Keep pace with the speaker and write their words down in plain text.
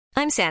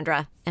I'm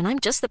Sandra, and I'm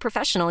just the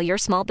professional your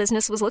small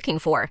business was looking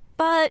for.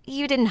 But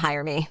you didn't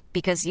hire me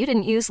because you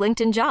didn't use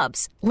LinkedIn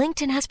Jobs.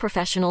 LinkedIn has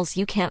professionals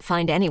you can't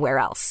find anywhere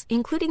else,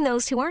 including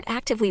those who aren't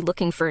actively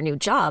looking for a new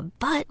job,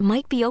 but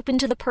might be open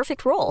to the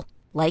perfect role,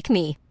 like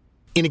me.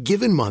 In a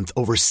given month,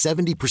 over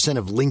 70%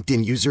 of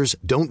LinkedIn users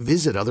don't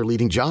visit other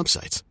leading job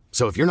sites.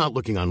 So if you're not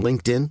looking on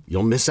LinkedIn,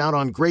 you'll miss out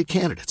on great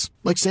candidates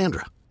like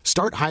Sandra.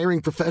 Start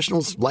hiring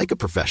professionals like a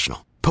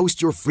professional.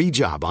 Post your free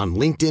job on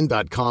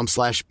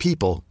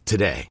linkedin.com/people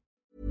today.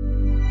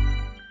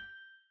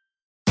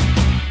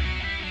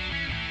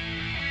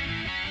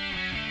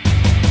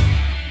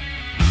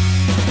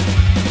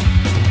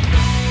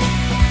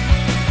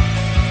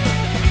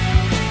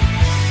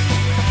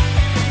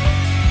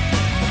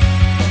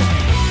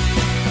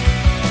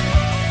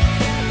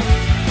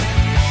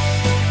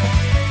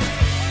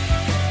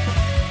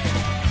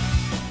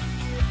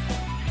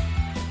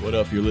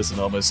 What up? You're listening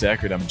to Almost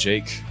Accurate. I'm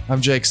Jake. I'm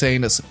Jake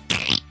Sanus.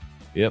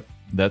 Yep,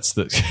 that's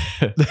the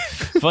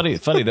funny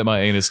that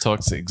my anus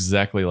talks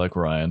exactly like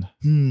Ryan.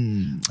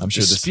 I'm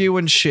sure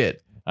spewing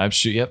shit. I'm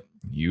sure. Yep,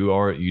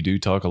 you do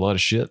talk a lot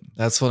of shit.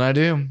 That's what I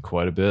do.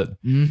 Quite a bit.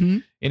 Mm-hmm.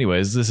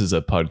 Anyways, this is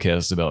a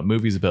podcast about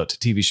movies, about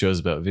TV shows,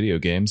 about video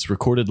games,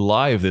 recorded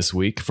live this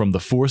week from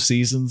the Four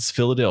Seasons,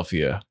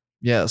 Philadelphia.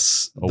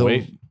 Yes. Oh,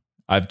 wait.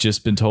 I've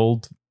just been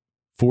told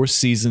Four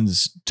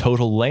Seasons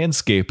total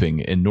landscaping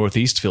in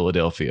Northeast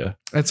Philadelphia.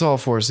 It's all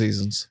Four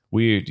Seasons.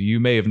 You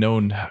may have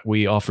known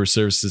we offer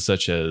services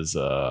such as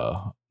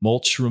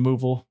mulch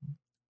removal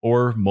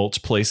or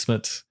mulch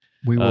placement.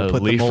 We will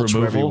put the mulch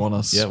wherever you want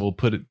us. Yeah,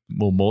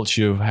 we'll mulch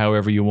you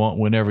however you want,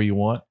 whenever you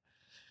want.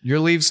 Your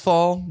leaves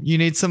fall. You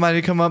need somebody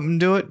to come up and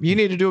do it. You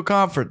need to do a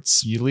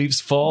conference. Your leaves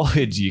fall.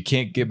 You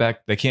can't get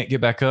back. They can't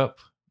get back up.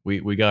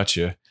 We got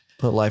you.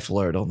 Put Life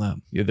Alert on that.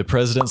 Yeah, the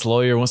president's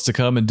lawyer wants to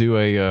come and do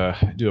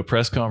a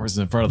press conference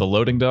in front of the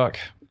loading dock.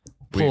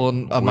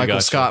 Pulling a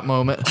Michael Scott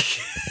moment.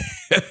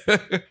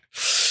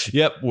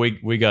 Yep,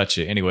 we got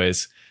you.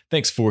 Anyways,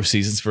 thanks Four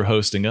Seasons for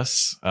hosting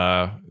us.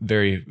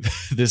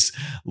 This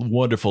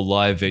wonderful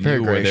live venue Very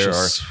where there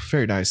gracious. are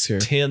very nice here.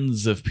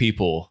 tens of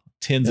people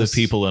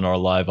in our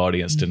live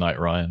audience tonight,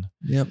 Ryan.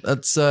 Yep,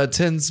 that's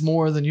tens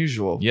more than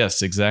usual.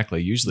 Yes,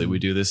 exactly. Usually we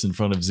do this in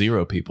front of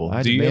 0 people.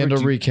 I demand a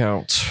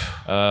recount.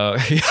 We're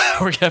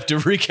gonna have to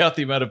recount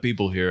the amount of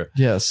people here.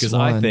 Yes, because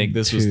I think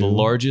this was the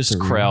largest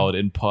 3. crowd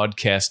in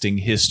podcasting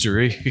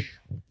history.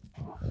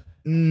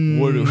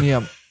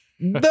 Yeah.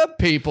 The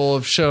people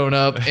have shown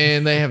up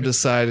and they have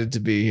decided to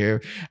be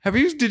here.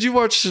 Did you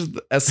watch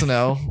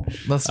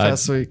SNL this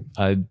past week?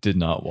 I did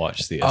not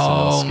watch the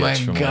SNL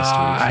sketch from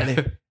last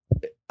week.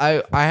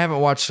 I haven't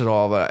watched it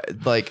all,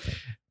 but like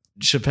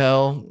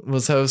Chappelle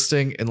was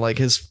hosting and like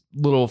his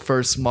little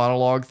first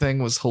monologue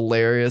thing was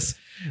hilarious.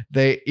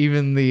 The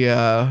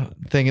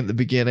thing at the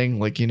beginning,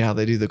 like, you know how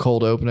they do the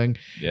cold opening.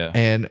 Yeah.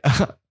 And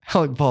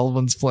Alec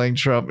Baldwin's playing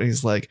Trump and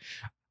he's like,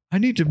 I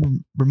need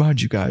to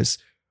remind you guys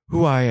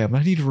who I am.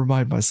 I need to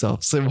remind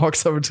myself. So he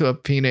walks over to a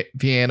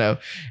piano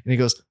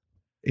and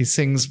he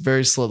sings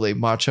very slowly,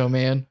 Macho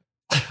Man.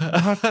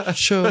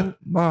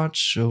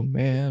 Macho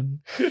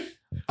Man.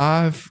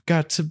 I've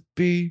got to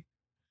be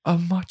a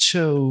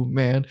macho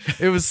man.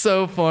 It was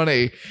so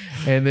funny.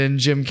 And then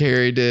Jim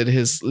Carrey did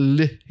his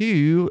he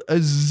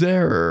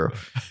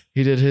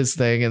did his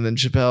thing, and then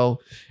Chappelle,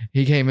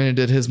 he came in and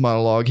did his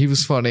monologue. He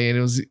was funny, and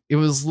it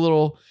was a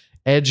little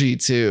edgy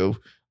too.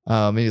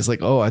 And he's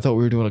like, "Oh, I thought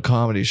we were doing a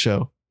comedy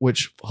show,"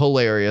 which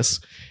hilarious.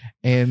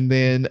 And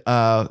then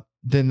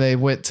they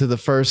went to the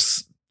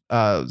first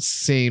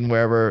scene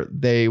wherever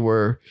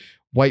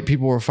white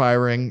people were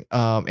firing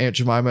Aunt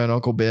Jemima and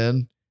Uncle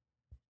Ben.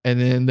 And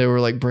then they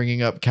were like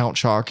bringing up Count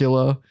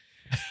Chocula.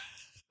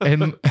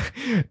 And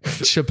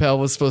Chappelle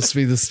was supposed to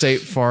be the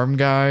State Farm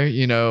guy,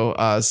 the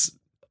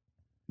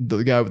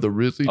guy with the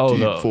really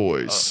deep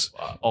voice.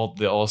 The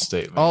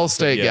Allstate.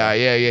 Allstate guy.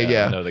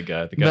 Yeah. I know the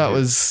guy. That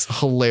was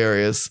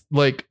hilarious.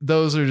 Like,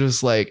 those are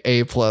just like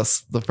A+,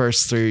 the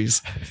first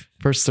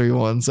three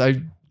ones.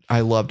 I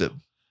loved it.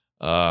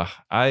 I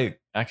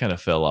kind of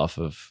fell off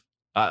of.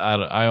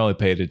 I only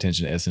paid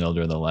attention to SNL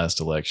during the last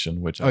election,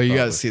 which you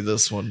got to see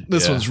this one.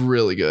 This one's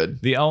really good.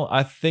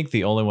 I think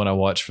the only one I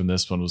watched from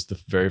this one was the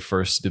very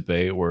first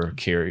debate where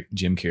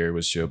Jim Carrey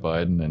was Joe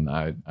Biden, and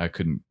I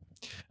couldn't.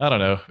 I don't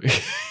know.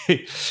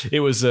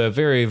 It was a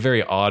very,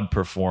 very odd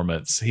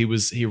performance.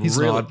 He's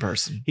really, an odd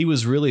person. He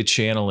was really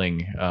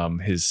channeling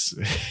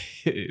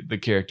the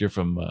character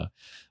from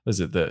was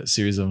it the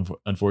series of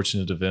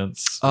unfortunate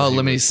events?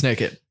 Lemony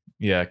Snicket.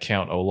 Yeah,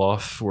 Count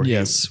Olaf.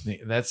 Yes,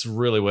 that's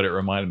really what it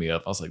reminded me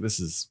of. I was like, this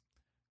is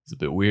a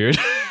bit weird.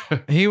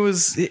 It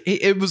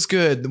was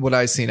good. What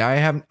I seen,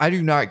 I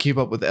do not keep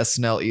up with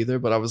SNL either.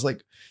 But I was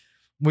like,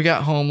 we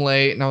got home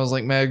late, and I was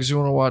like, Megs, you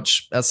want to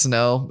watch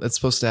SNL? It's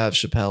supposed to have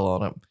Chappelle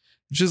on it. And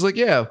she's like,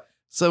 yeah.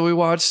 So we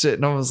watched it,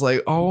 and I was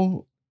like,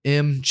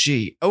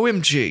 OMG.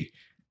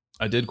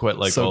 I did quite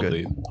like so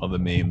all the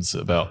memes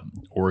about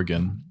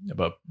Oregon,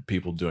 about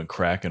people doing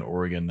crack in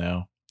Oregon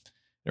now.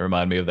 It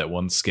reminded me of that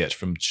one sketch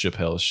from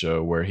Chappelle's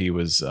show where he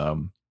was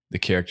the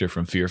character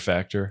from Fear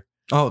Factor.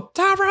 Oh,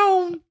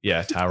 Tyrone.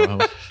 Yeah,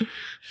 Tyrone.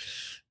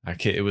 I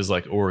can't. It was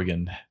like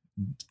Oregon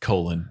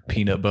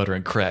peanut butter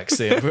and crack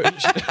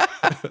sandwich.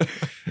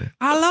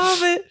 I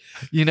love it.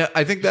 You know,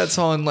 I think that's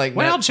on like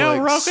Netflix. Joe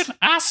Rogan,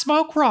 I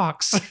smoke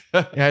rocks.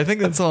 Yeah, I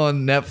think that's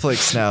on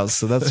Netflix now.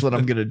 So that's what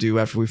I'm gonna do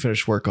after we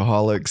finish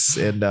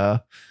Workaholics. And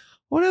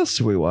what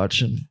else are we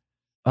watching?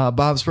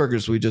 Bob's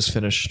Burgers. We just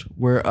finished.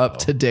 We're up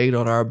to date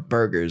on our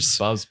burgers.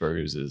 Bob's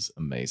Burgers is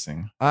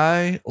amazing.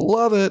 I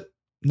love it.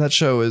 That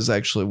show is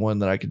actually one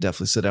that I could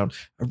definitely sit down.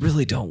 I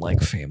really don't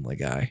like Family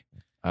Guy.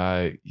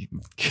 I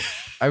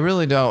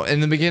really don't. In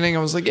the beginning, I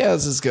was like, yeah,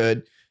 this is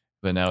good.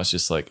 But now it's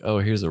just like, oh,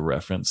 here's a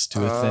reference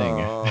to a thing.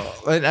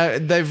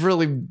 And they've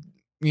really,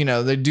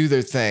 they do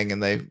their thing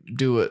and they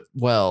do it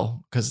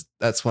well because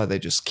that's why they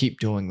just keep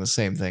doing the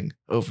same thing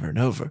over and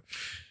over.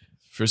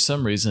 For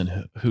some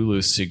reason,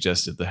 Hulu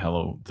suggested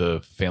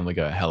the Family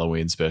Guy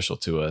Halloween special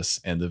to us,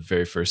 and the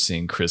very first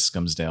scene, Chris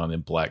comes down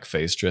in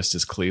blackface dressed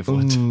as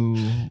Cleveland. Ooh.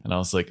 And I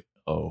was like,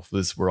 oh,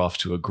 we're off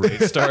to a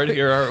great start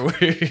here,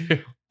 aren't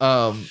we?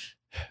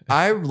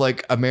 I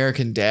like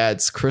American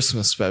Dad's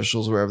Christmas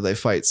specials wherever they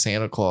fight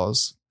Santa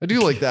Claus. I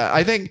do like that.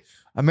 I think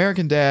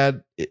American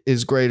Dad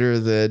is greater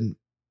than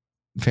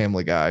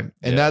Family Guy,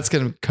 and that's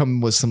going to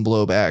come with some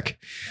blowback.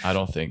 I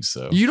don't think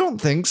so. You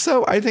don't think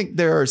so? I think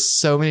there are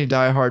so many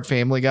diehard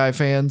Family Guy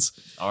fans.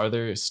 Are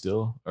there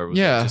still? Or was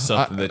it just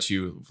something that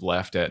you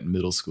laughed at in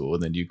middle school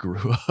and then you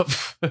grew up?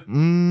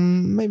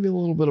 Maybe a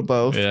little bit of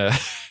both. Yeah.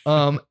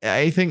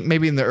 I think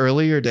maybe in the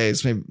earlier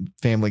days, maybe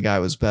Family Guy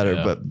was better,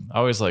 but I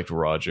always liked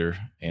Roger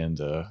and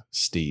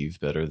Steve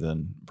better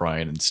than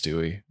Brian and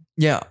Stewie.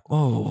 Yeah.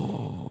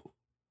 Oh.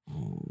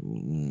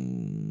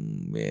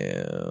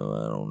 Yeah,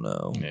 I don't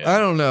know. Yeah. I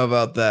don't know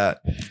about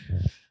that.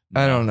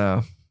 I don't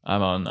know.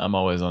 I'm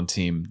always on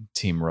team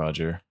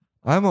Roger.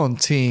 I'm on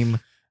team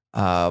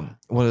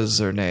what is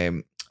their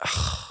name?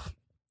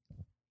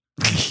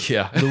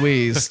 Yeah.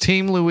 Louise.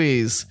 Team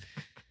Louise.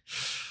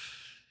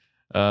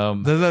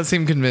 Doesn't that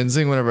seem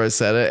convincing whenever I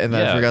said it and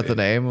I forgot the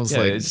name?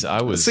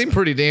 It seemed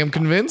pretty damn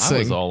convincing. I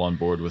was all on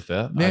board with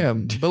that. Yeah,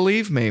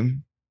 believe me.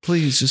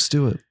 Please just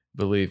do it.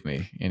 Believe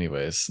me.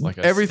 Anyways,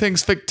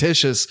 everything's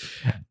fictitious.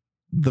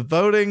 The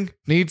voting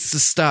needs to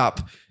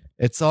stop.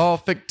 It's all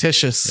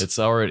fictitious. It's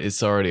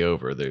already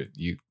over. There,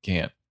 you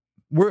can't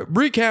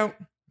recount.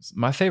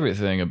 My favorite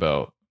thing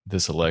about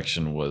this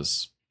election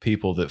was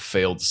people that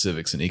failed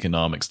civics and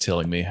economics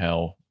telling me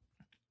how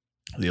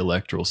the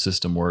electoral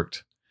system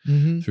worked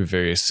through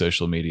various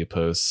social media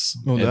posts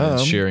and then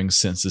sharing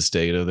census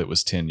data that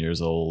was 10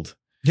 years old.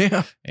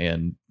 Yeah.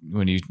 And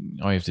all you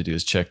have to do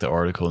is check the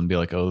article and be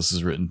like, oh, this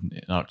is written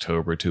in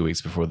October, 2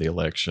 weeks before the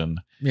election.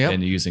 Yeah.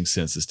 And using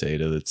census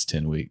data that's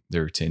 10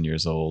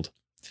 years old.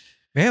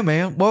 Yeah,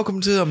 man. Welcome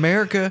to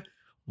America.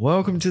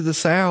 Welcome to the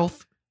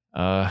South.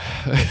 We're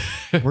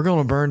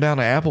going to burn down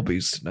an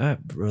Applebee's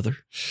tonight, brother.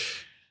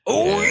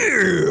 Oh,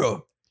 yeah.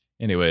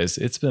 Anyways,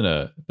 it's been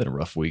a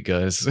rough week,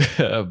 guys.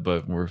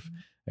 But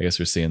I guess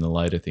we're seeing the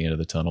light at the end of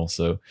the tunnel.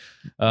 So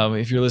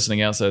if you're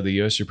listening outside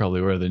the US, you're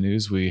probably aware of the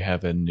news. We'll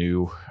have a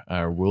new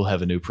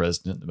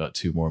president in about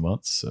 2 more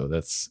months. So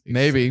that's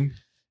maybe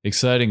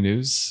exciting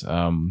news.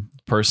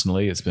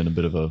 Personally, it's been a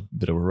bit of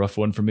a rough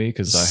one for me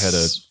because I had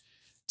a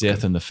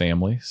death in the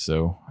family.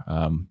 So,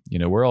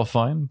 we're all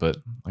fine. But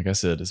like I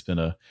said, it's been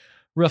a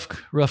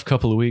rough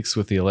couple of weeks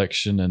with the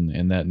election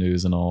and that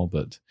news and all.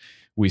 But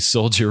we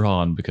soldier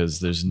on because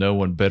there's no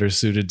one better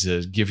suited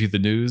to give you the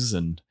news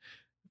and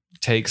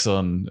takes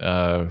on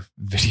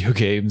video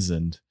games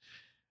and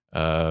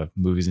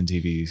movies and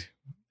TV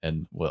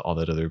and all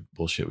that other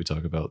bullshit we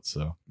talk about.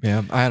 So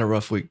yeah, I had a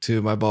rough week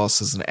too. My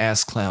boss is an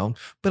ass clown,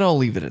 but I'll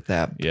leave it at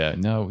that. Yeah,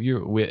 no,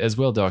 you're as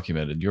well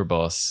documented. Your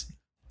boss,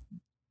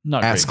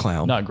 not ass great,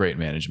 clown, not great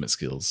management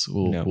skills.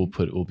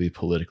 We'll be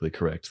politically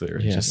correct there.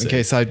 Yeah, in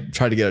case I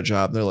try to get a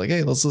job, they're like,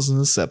 hey, let's listen to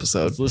this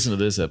episode. Let's listen to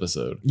this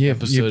episode. Yeah,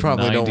 episode you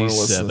probably 97. don't want to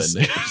listen to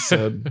this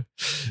episode.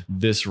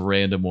 This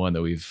random one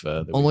that we've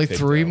only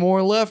 3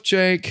 more left,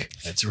 Jake.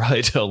 That's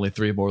right. Only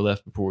 3 more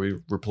left before we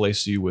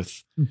replace you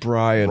with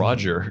Brian,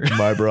 Roger,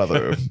 my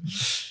brother.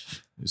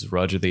 Who's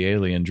Roger the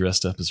alien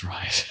dressed up as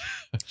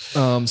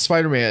Ryan.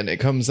 Spider-Man. It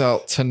comes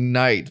out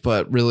tonight,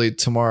 but really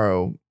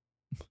tomorrow.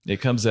 It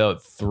comes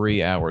out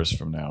 3 hours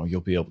from now.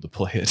 You'll be able to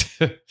play it.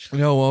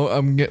 No, well,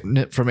 I'm getting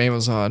it from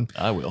Amazon.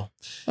 I will.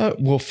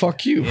 Well,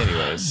 fuck you.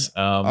 Anyways,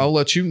 I'll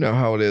let you know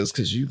how it is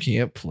because you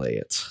can't play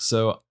it.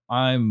 So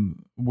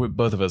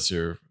both of us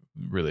are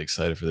really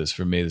excited for this.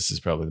 For me, this is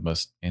probably the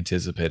most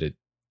anticipated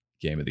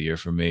game of the year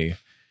for me.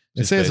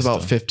 They say it's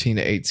about 15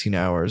 to 18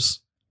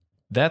 hours.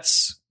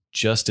 That's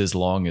just as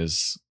long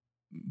as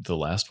the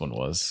last one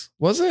was.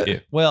 Was it? Yeah.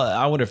 Well,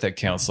 I wonder if that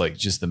counts like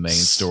just the main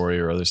story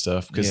or other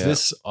stuff, because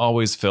this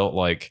always felt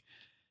like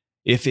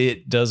if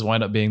it does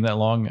wind up being that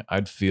long,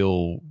 I'd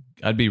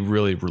be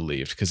really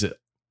relieved because it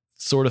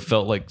sort of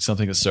felt like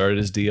something that started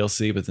as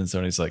DLC, but then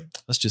Sony's like,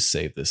 let's just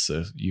save this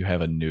so you have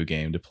a new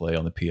game to play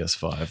on the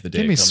PS5 the day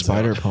it comes out. Give me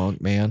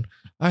Spider-Punk, man.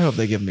 I hope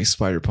they give me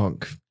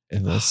Spider-Punk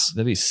in this.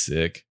 That'd be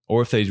sick.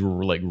 Or if they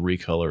like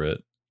recolor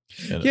it.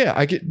 Yeah,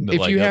 I get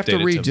if you have to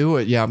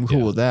redo it. Yeah, I'm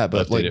cool with that.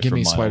 But like, give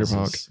me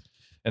Spider-Punk.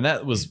 And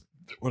that was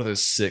one of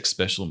those sick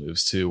special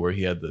moves too, where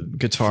he had the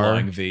guitar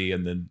flying V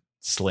and then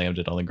slammed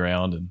it on the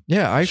ground. And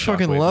yeah, I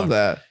fucking love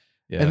that.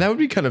 Yeah. And that would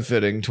be kind of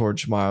fitting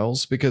towards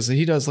Miles because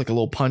he does like a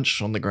little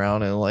punch on the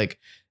ground and like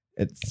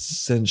it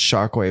sends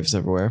shockwaves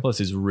everywhere. Plus,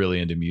 he's really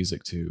into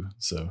music too.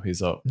 So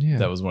he's up. Yeah.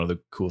 That was one of the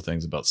cool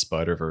things about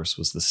Spider-Verse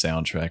was the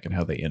soundtrack and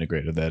how they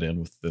integrated that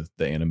in with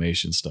the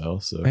animation style.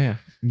 So yeah,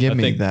 give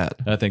me that.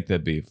 I think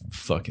that'd be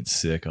fucking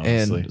sick,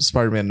 honestly. And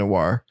Spider-Man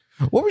Noir.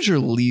 What was your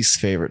least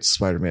favorite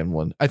Spider-Man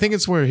one? I think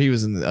it's where he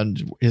was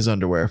in his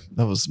underwear.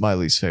 That was my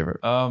least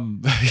favorite.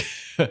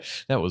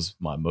 That was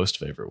my most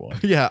favorite one.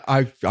 Yeah,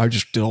 I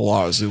just did a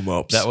lot of zoom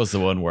ups. That was the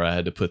one where I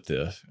had to put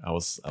the I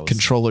was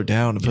controller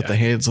down and put the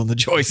hands on the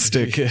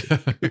joystick.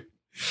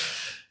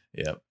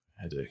 Yep.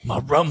 Had to my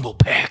rumble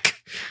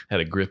pack.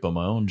 Had a grip on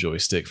my own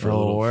joystick for a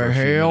little. For a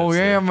hell minutes,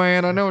 yeah,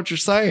 man! I know what you're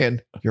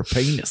saying. Your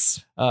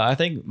penis. I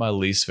think my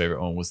least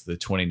favorite one was the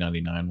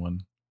 2099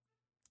 one.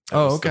 That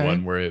oh, was okay. The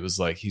one where it was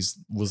like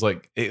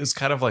it was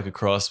kind of like a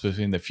cross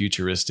between the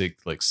futuristic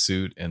like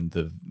suit and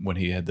when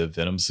he had the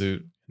Venom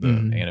suit, the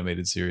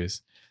animated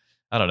series.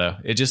 I don't know.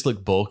 It just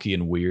looked bulky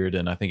and weird,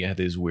 and I think it had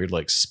these weird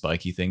like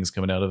spiky things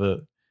coming out of it.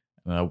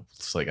 And I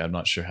was like, I'm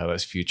not sure how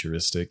that's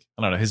futuristic.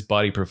 I don't know. His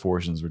body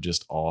proportions were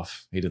just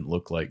off. He didn't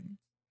look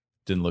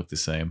the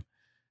same.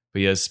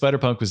 But yeah,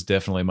 Spider-Punk was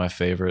definitely my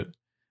favorite.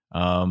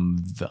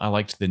 I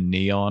liked the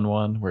neon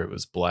one where it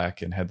was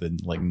black and had the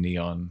like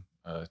neon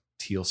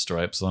teal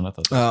stripes on it.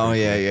 Oh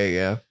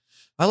yeah.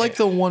 I like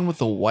the one with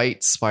the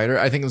white spider.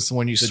 I think it's the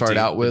one you start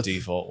out with. The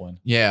default one.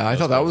 Yeah, I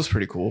thought that was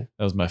pretty cool.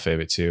 That was my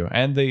favorite too.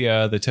 And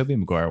the Tobey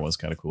Maguire one's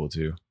kind of cool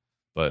too.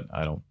 But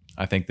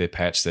I think they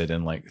patched it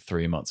in like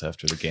 3 months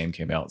after the game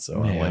came out.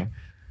 So yeah. I like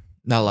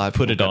not a lot.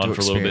 Put it on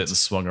for a little bit and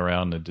swung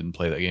around and didn't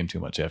play that game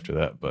too much after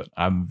that. But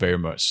I'm very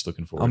much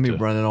looking forward to it. I'll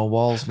be running on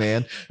walls,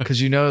 man.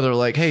 Because they're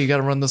like, hey, you got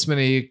to run this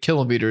many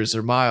kilometers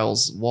or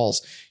miles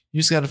walls.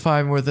 You just got to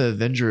find where the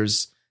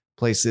Avengers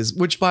places,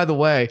 which by the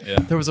way,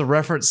 there was a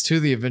reference to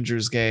the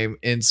Avengers game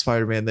in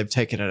Spider-Man. They've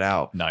taken it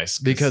out. Nice.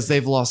 Because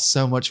they've lost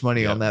so much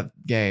money on that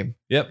game.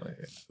 Yep.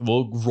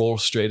 We'll roll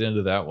straight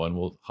into that one.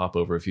 We'll hop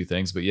over a few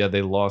things. But yeah,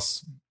 they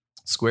lost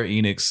Square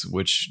Enix,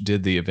 which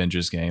did the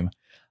Avengers game,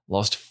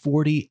 lost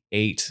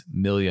 $48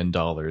 million.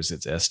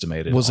 It's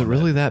estimated. Was it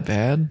really that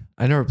bad?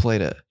 I never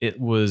played it. It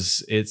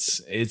was,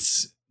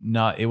 it's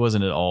not, it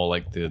wasn't at all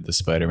like the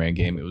Spider-Man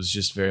game. It was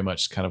just very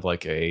much kind of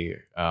like a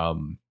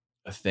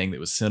thing that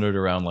was centered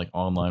around like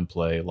online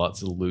play,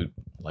 lots of loot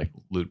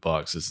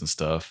boxes and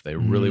stuff. They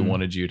really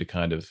wanted you to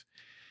kind of,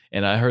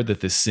 and I heard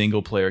that the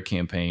single player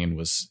campaign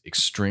was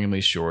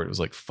extremely short. It was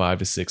like 5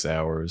 to 6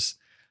 hours,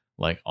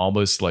 like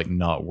almost like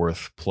not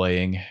worth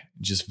playing,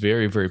 just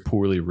very, very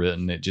poorly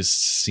written. It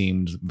just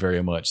seemed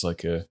very much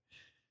like a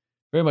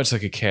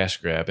cash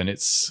grab. And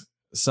it's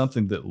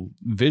something that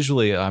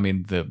visually, I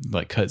mean, the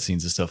like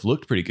cutscenes and stuff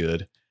looked pretty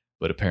good,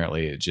 but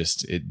apparently it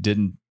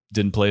didn't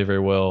play very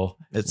well.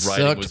 It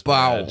sucked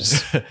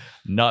balls.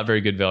 Not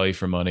very good value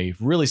for money.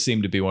 Really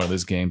seemed to be one of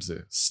those games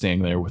that's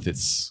standing there with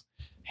its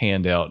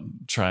hand out,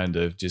 trying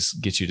to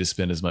just get you to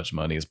spend as much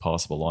money as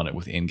possible on it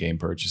with in-game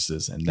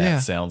purchases. And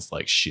that sounds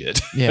like shit.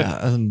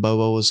 Yeah, and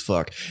Bobo was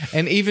fuck.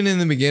 And even in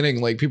the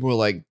beginning, like people were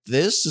like,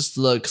 this just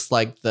looks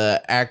like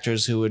the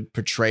actors who would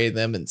portray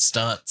them in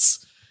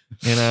stunts,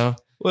 you know?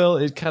 Well,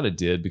 it kind of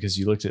did, because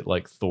you looked at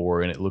like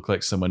Thor and it looked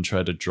like someone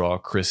tried to draw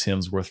Chris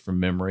Hemsworth from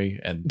memory,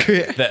 and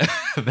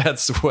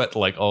that's what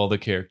like all the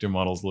character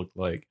models looked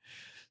like.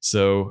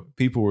 So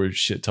people were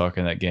shit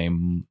talking that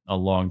game a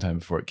long time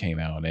before it came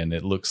out, and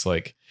it looks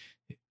like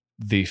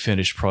the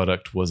finished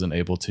product wasn't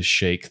able to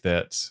shake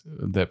that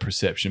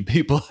perception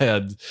people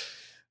had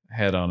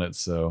on it.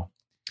 So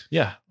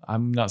yeah,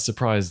 I'm not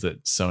surprised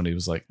that Sony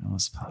was like, oh,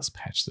 let's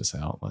patch this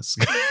out. Let's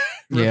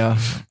yeah.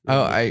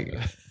 Oh, I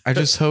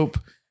just hope.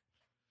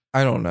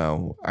 I don't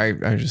know.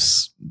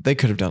 They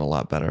could have done a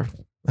lot better.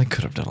 By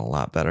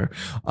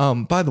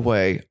the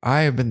way,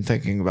 I have been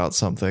thinking about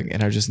something,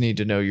 and I just need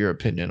to know your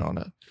opinion on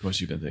it.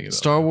 What you been thinking about?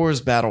 Star Wars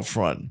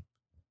Battlefront.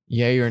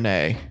 Yay or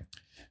nay?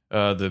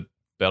 The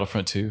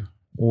Battlefront 2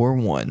 or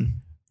 1.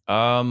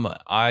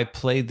 I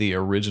played the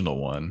original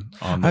one.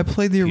 I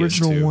played the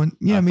original one.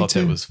 Yeah, me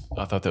too.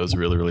 I thought that was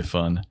really, really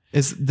fun.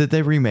 Did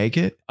they remake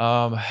it?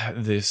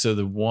 So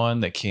the one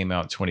that came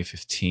out in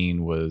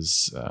 2015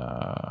 was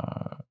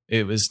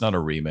it was not a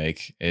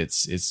remake.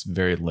 It's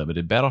very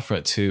limited.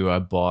 Battlefront 2 I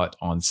bought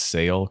on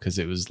sale because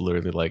it was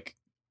literally like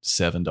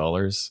 $7. I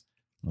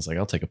was like,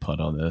 I'll take a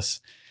punt on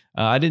this.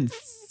 I didn't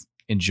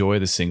enjoy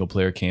the single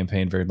player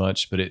campaign very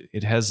much, but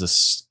it has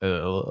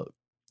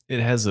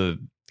a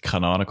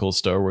canonical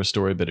Star Wars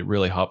story, but it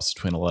really hops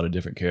between a lot of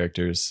different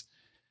characters.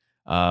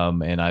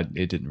 And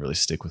it didn't really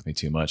stick with me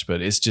too much, but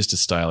it's just a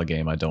style of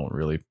game I don't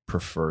really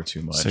prefer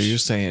too much. So you're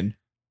saying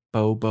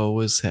Bobo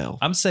as hell.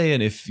 I'm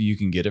saying if you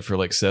can get it for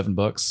like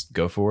 $7,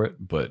 go for it,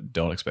 but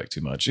don't expect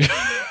too much.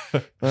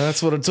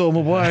 That's what I told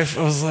my wife.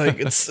 I was like,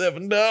 it's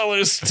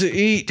 $7 to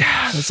eat.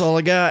 That's all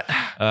I got.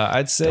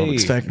 I'd say Don't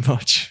expect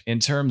much. in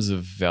terms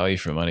of value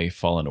for money,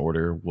 Fallen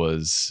Order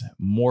was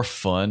more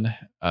fun.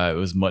 It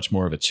was much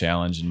more of a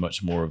challenge and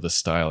much more of the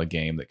style of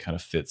game that kind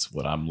of fits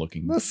what I'm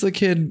looking. That's the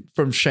kid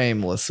from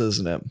Shameless,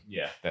 isn't it?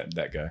 Yeah,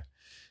 that guy.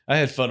 I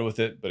had fun with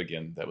it, but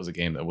again, that was a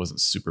game that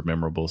wasn't super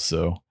memorable.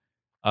 So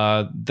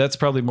that's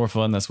probably more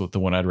fun. That's what the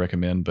one I'd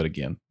recommend. But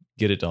again,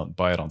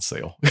 buy it on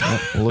sale.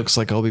 Looks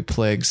like I'll be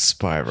playing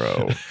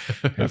Spyro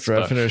after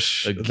I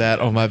finish that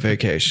on my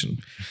vacation.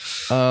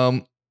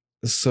 So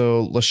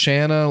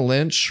Lashana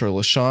Lynch or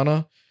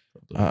Lashana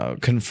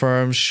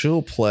confirms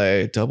she'll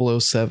play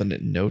 007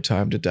 in No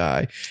Time to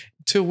Die,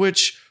 to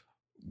which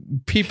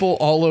people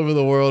all over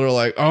the world are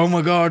like, oh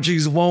my God,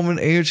 she's a woman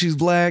and she's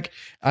black.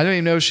 I don't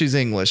even know she's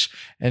English.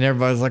 And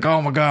everybody's like,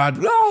 oh my God.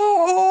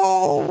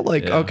 No!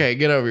 Like, okay,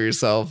 get over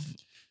yourself.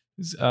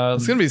 It's going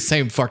to be the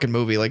same fucking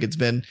movie like it's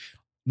been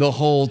the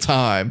whole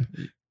time.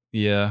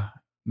 Yeah.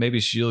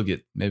 Maybe she'll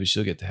get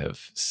to have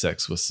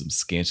sex with some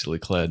scantily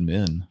clad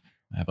men.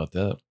 How about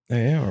that?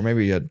 Yeah, or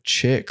maybe a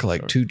chick,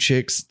 like two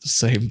chicks at the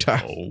same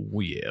time. Oh,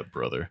 yeah,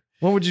 brother.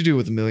 What would you do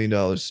with $1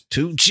 million?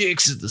 Two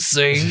chicks at the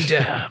same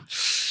time.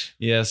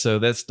 Yeah, so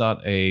that's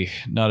not a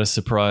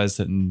surprise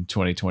that in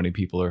 2020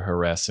 people are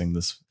harassing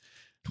these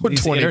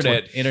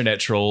internet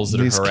trolls that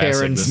these are harassing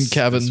Karens and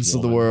Kevins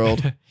of the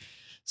world.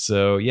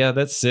 So yeah,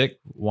 that's sick.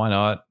 Why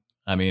not?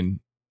 I mean,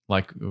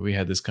 like we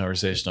had this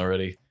conversation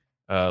already.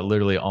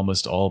 Literally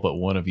almost all but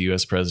one of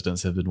U.S.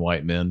 presidents have been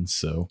white men.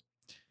 So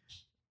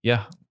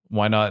yeah,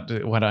 why not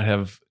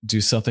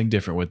do something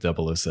different with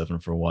 007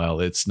 for a while?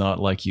 It's not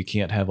like you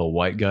can't have a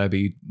white guy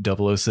be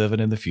 007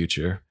 in the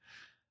future.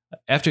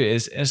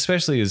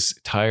 Especially as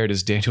tired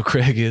as Daniel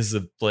Craig is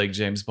of playing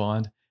James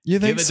Bond, you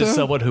think give it so? to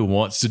someone who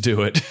wants to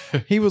do it.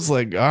 He was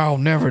like, I'll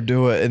never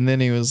do it. And then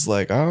he was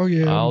like, oh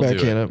yeah, I'm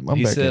back in it.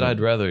 He said,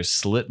 I'd rather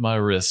slit my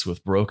wrists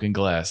with broken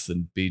glass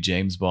than be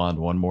James Bond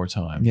one more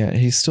time. Yeah,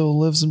 he still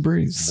lives and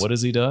breathes. What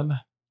has he done?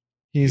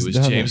 He was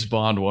James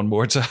Bond one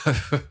more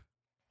time.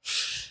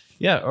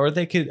 Yeah, or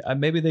they could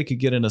maybe they could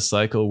get in a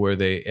cycle where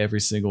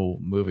every single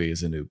movie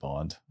is a new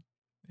Bond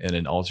in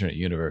an alternate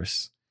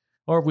universe.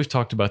 Or we've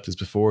talked about this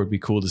before. It'd be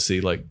cool to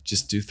see like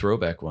just do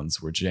throwback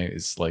ones where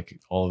James, like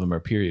all of them are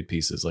period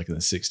pieces, like in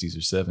the 60s or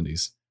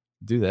 70s.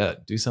 Do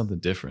that. Do something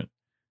different.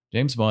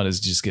 James Bond is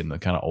just getting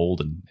kind of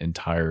old and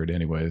tired,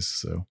 anyways.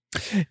 So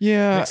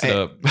yeah, mix it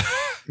up.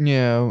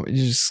 Yeah,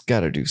 you just got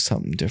to do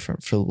something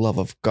different for the love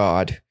of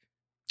God.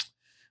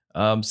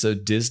 So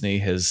Disney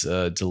has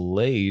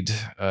delayed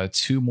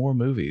 2 more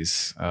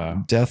movies.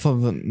 Death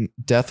on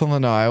the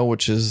Nile,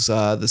 which is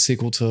the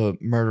sequel to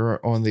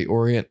Murder on the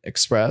Orient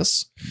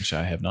Express, which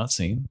I have not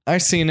seen.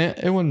 I've seen it.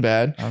 It wasn't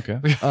bad.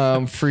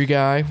 Okay. Free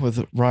Guy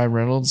with Ryan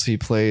Reynolds. He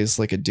plays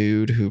like a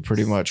dude who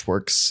pretty much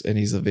works, and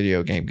he's a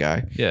video game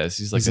guy. Yes,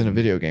 he's in a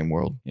video game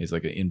world. He's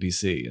like an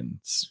NPC, and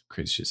it's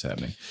crazy shit's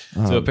happening.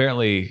 So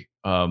apparently,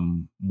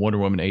 Wonder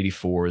Woman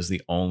 84 is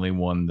the only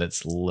one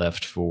that's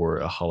left for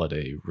a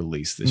holiday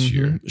release this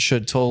year.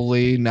 Should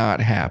totally not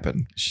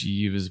happen.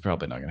 She was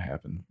probably not going to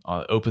happen.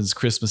 Opens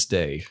Christmas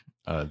Day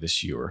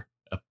this year,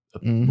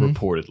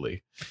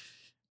 reportedly.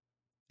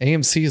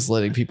 AMC is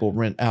letting people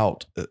rent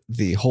out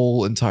the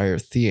whole entire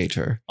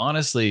theater.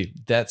 Honestly,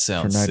 that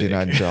sounds for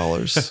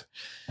 $99.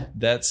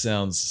 That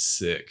sounds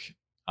sick.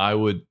 I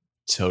would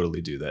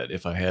totally do that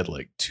if I had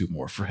like 2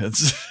 more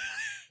friends.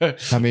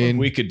 I mean,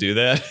 we could do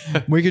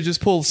that. We could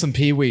just pull some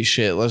Pee-wee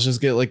shit. Let's just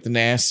get like the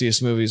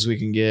nastiest movies we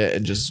can get,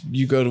 and just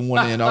you go to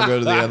one end, I'll go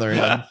to the other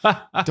end.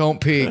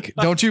 Don't peek.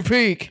 Don't you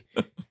peek.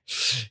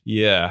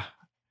 Yeah.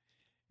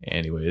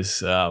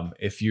 Anyways,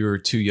 if you're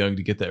too young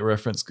to get that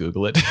reference,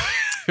 Google it.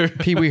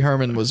 Pee-wee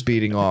Herman was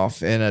beating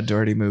off in a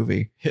dirty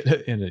movie.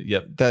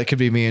 Yep. That could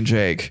be me and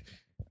Jake.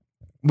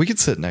 We could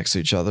sit next to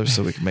each other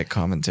so we can make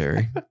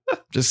commentary.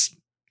 Just,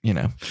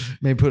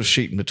 maybe put a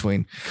sheet in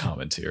between.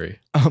 Commentary.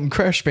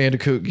 Crash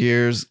Bandicoot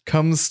Gears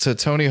comes to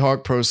Tony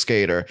Hawk Pro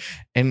Skater,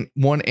 and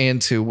 1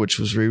 and 2, which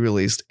was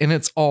re-released, and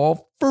it's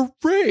all for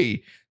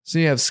free. So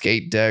you have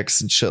skate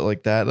decks and shit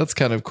like that. That's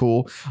kind of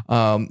cool.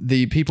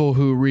 The people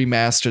who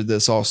remastered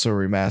this also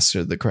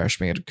remastered the Crash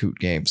Bandicoot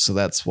game, so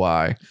that's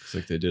why. Looks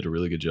like they did a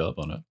really good job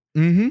on it.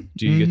 Mm-hmm.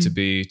 Do you get to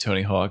be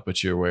Tony Hawk,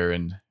 but you're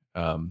wearing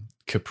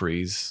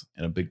capris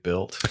and a big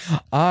belt?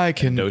 I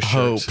can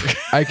hope.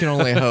 I can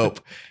only hope.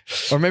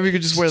 Or maybe you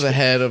could just wear the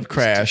head of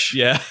Crash.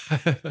 Yeah.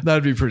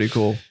 That'd be pretty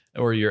cool.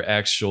 Or you're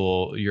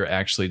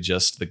actually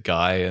just the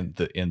guy in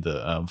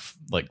the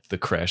like the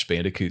Crash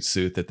Bandicoot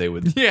suit that they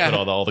would put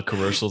all the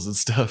commercials and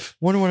stuff.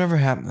 Wonder whatever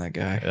happened to that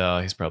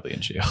guy. He's probably in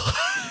jail.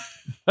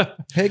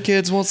 Hey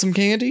kids, want some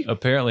candy?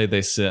 Apparently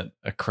they sent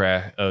a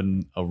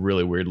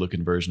really weird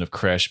looking version of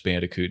Crash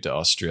Bandicoot to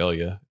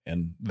Australia,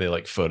 and they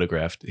like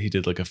photographed. He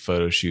did like a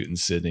photo shoot in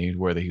Sydney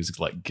where he was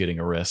like getting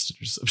arrested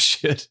or some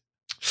shit.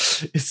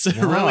 It's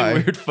a really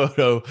weird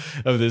photo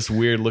of this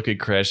weird looking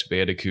Crash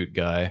Bandicoot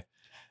guy.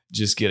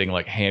 just getting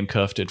like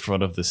handcuffed in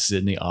front of the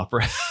Sydney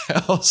Opera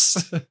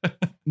House.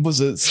 Was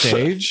it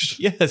staged?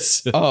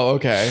 Yes. Oh,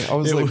 okay. I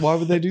was It like, was- why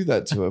would they do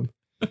that to him?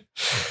 Like,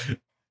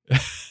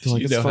 You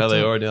it's know how fucked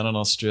they up. are down in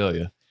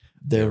Australia.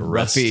 They're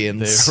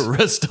ruffians. They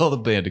arrest all the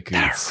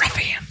bandicoots.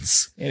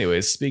 Ruffians.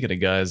 Anyways, speaking of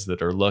guys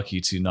that are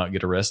lucky to not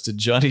get arrested,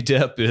 Johnny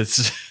Depp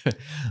is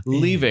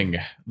leaving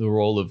the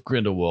role of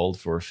Grindelwald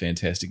for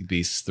Fantastic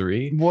Beasts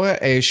 3.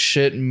 What a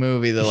shit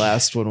movie the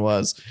last one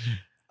was.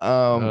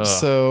 Ugh.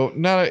 So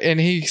not, and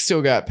he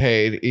still got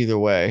paid either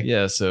way.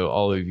 Yeah, so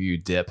all of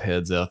you Depp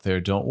heads out there,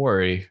 don't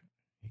worry.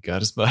 He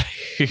got his money.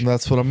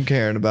 That's what I'm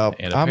caring about.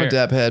 And I'm a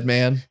Depp head,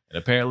 man. And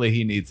apparently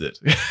he needs it.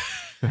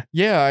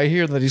 Yeah, I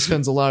hear that he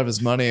spends a lot of his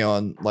money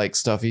on like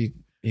stuff he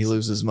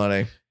loses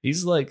money.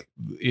 He's like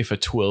if a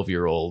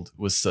 12-year-old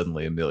was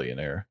suddenly a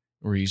millionaire,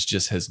 where he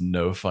just has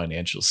no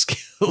financial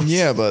skills.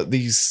 Yeah, but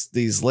these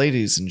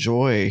ladies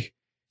enjoy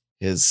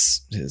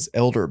his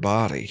elder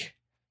body.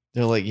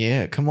 They're like,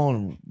 yeah, come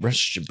on,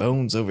 rest your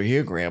bones over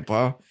here,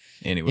 Grandpa.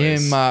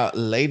 Anyways. In my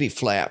lady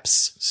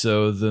flaps.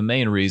 So the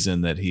main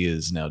reason that he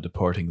is now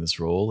departing this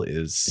role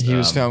is He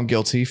was found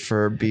guilty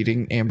for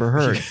beating Amber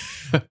Heard.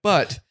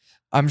 But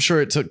I'm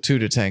sure it took two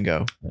to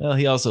tango. Well,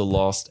 he also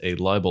lost a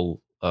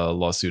libel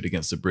lawsuit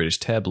against a British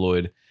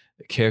tabloid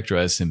that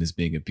characterized him as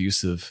being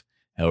abusive.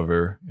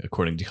 However,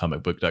 according to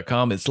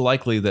comicbook.com, it's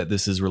likely that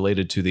this is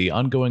related to the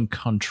ongoing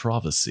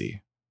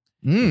controversy,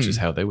 which is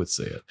how they would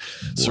say it,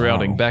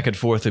 surrounding back and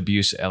forth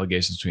abuse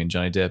allegations between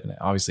Johnny Depp and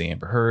obviously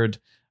Amber Heard.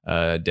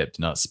 Depp did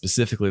not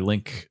specifically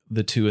link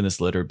the two in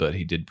this letter, but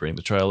he did bring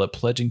the trial up,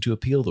 pledging to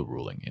appeal the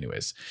ruling.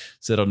 Anyways,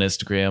 said on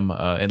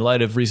Instagram, in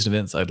light of recent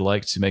events, I'd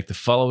like to make the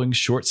following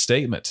short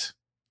statement.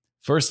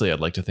 Firstly, I'd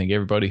like to thank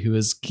everybody who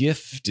has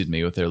gifted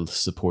me with their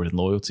support and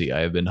loyalty. I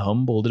have been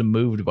humbled and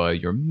moved by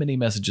your many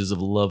messages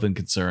of love and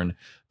concern,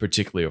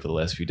 particularly over the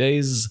last few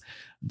days.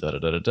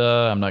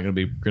 I'm not going to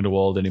be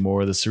Grindelwald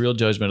anymore. The surreal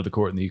judgment of the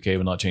court in the UK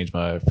will not change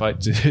my fight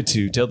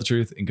to tell the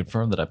truth and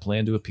confirm that I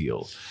plan to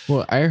appeal.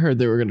 Well, I heard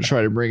they were going to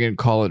try to bring in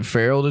Colin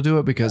Farrell to do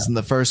it because in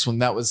the first one,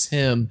 that was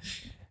him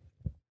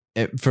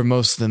for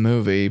most of the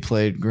movie. He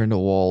played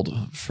Grindelwald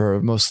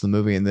for most of the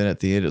movie. And then at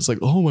the end, it's like,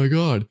 oh my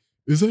God,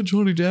 is that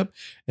Johnny Depp?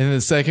 And then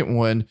the second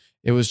one,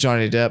 it was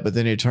Johnny Depp, but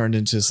then he turned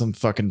into some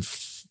fucking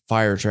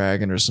fire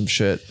dragon or some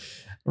shit.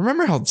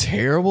 Remember how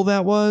terrible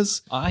that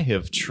was? I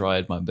have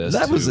tried my best.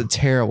 That was a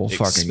terrible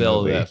fucking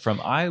expel movie. that from.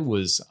 I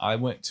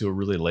went to a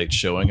really late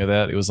showing of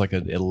that. It was like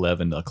an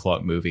 11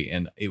 o'clock movie,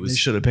 and it They was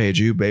should have paid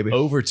you, baby.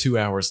 over 2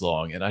 hours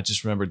long. And I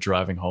just remember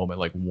driving home at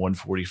like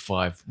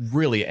 1:45,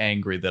 really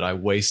angry that I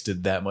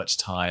wasted that much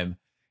time,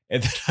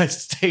 and then I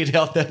stayed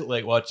out that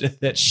late watching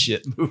that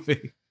shit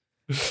movie.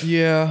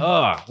 Yeah.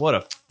 Ah, what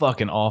a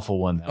fucking awful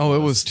one. That Oh, it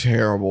was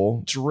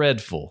terrible.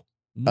 dreadful.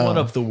 One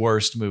of the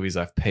worst movies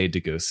I've paid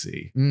to go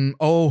see.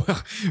 Oh,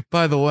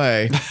 by the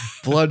way,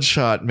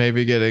 Bloodshot may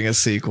be getting a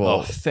sequel.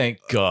 Oh, thank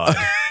God.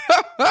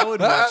 I would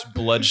watch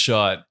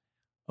Bloodshot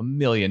a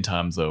million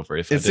times over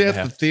if It's I didn't at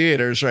have the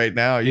theaters right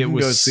now. You can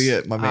go see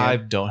it, my man. I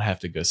don't have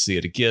to go see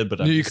it again,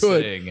 but I'm You just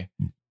could. saying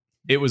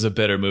it was a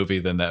better movie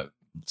than that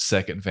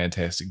second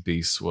Fantastic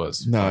Beasts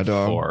was. No, by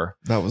dog. far.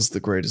 That was the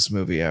greatest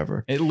movie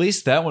ever. At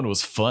least that one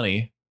was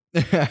funny.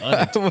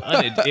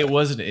 It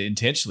wasn't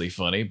intentionally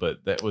funny,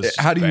 but that was.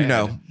 How do you bad.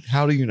 know?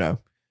 How do you know?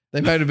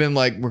 They might have been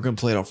like, we're going to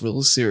play it off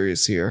real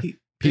serious here.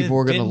 People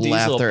are going to Vin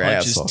laugh Diesel their ass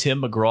punches off.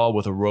 Tim McGraw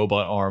with a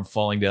robot arm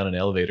falling down an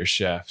elevator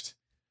shaft.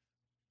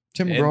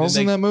 Tim and McGraw's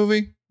then in they- that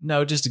movie?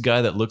 No, just a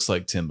guy that looks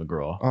like Tim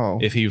McGraw. Oh.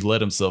 If he let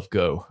himself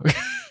go.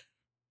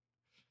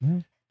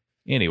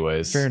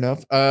 Anyways. Fair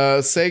enough.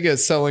 Sega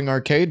is selling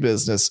arcade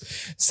business.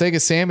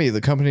 Sega Sammy, the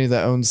company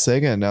that owns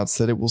Sega, announced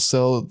that it will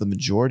sell the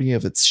majority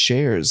of its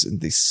shares in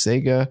the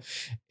Sega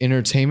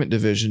Entertainment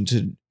division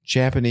to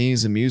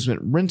Japanese amusement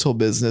rental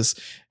business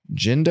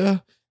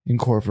Jinda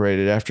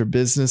Incorporated after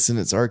business in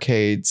its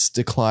arcades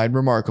declined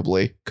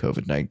remarkably,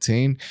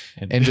 COVID-19,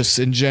 and just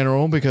in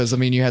general, because I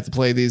mean, you have to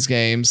play these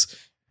games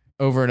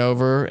over and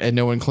over and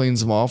no one cleans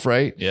them off,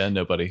 right? yeah,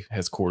 nobody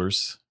has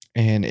quarters.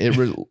 And it,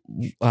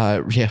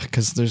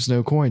 because there's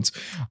no coins,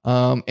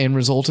 and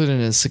resulted in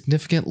a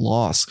significant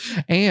loss.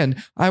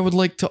 And I would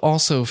like to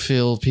also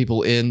fill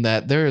people in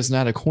that there is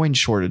not a coin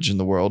shortage in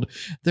the world.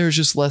 There's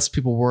just less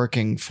people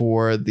working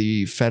for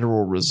the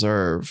Federal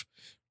Reserve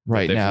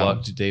right They've now.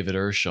 locked David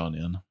Ershon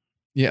in.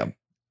 Yeah,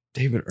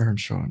 David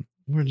Earnshaw.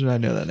 Where did I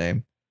know that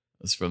name?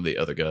 That's from the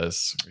other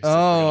guys.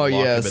 Oh, We're gonna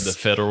lock yes. him in the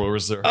Federal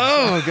Reserve.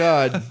 Oh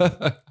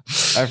God,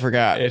 I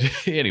forgot.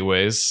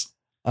 Anyways,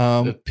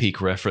 the peak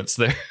reference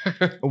there.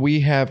 We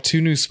have 2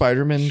 new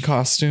Spider-Man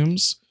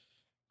costumes.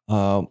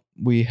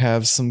 We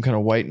have some kind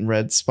of white and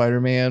red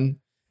Spider-Man.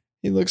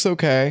 He looks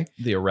okay.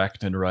 The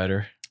Arachnid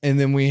Rider. And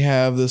then we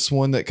have this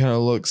one that kind of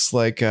looks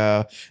like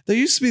there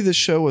used to be this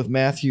show with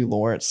Matthew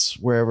Lawrence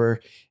wherever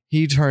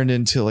he turned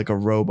into like a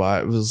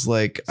robot. It was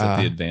like Is that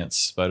the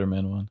Advanced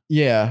Spider-Man one?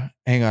 yeah,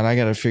 hang on, I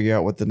got to figure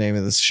out what the name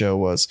of this show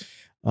was.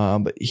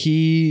 But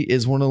he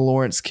is one of the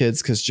Lawrence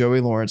kids because Joey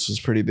Lawrence was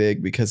pretty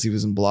big because he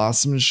was in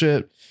Blossom and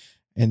shit.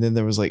 And then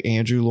there was like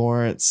Andrew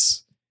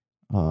Lawrence.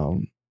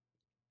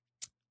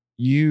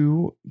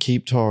 You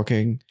keep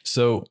talking.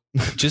 So,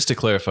 just to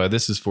clarify,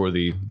 this is for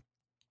the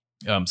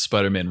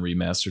Spider-Man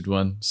remastered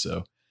one.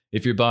 So,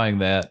 if you're buying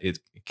that, it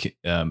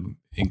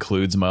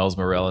includes Miles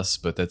Morales,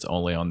 but that's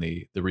only on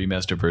the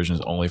remastered version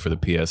is only for the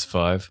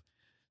PS5.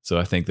 So,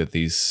 I think that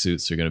these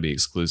suits are going to be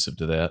exclusive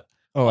to that.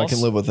 Oh, Also- I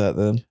can live with that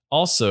then.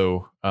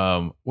 Also,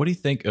 what do you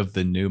think of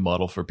the new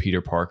model for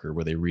Peter Parker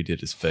where they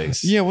redid his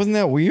face? Yeah, wasn't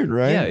that weird,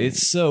 right? Yeah,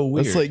 it's so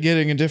weird. That's like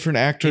getting a different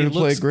actor He to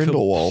play looks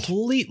Grindelwald.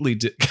 Completely.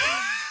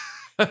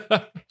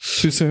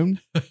 Too soon?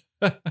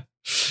 That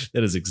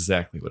is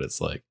exactly what it's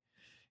like.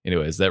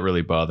 Anyways, that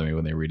really bothered me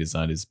when they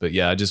redesigned it. But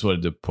yeah, I just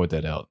wanted to point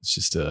that out. It's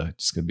just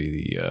gonna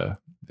be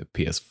the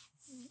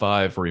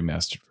PS5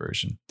 remastered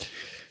version.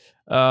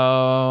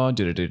 I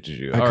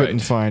couldn't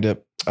find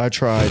it. I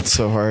tried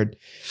so hard.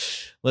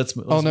 Let's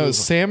Oh no,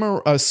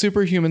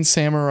 Superhuman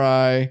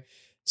Samurai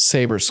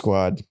Saber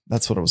Squad.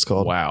 That's what it was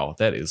called. Wow,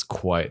 that is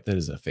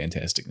a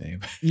fantastic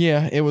name.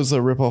 Yeah, it was a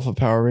ripoff of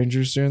Power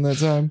Rangers during that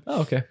time.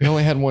 Oh, okay. We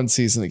only had one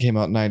season that came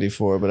out in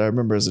 94, but I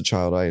remember as a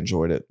child I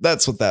enjoyed it.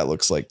 That's what that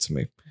looks like to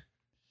me.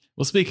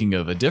 Well, speaking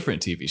of a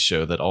different TV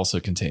show that also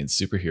contains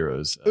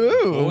superheroes,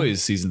 Ooh.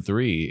 Boys Season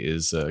 3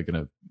 is going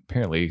to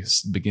apparently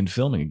begin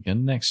filming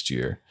again next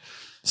year.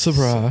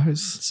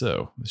 Surprise.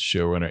 So the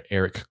showrunner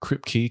Eric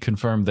Kripke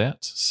confirmed that.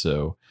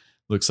 So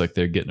looks like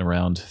they're getting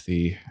around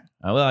the.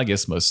 Well, I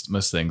guess most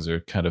things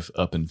are kind of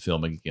up and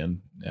filming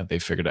again. They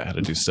figured out how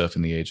to do stuff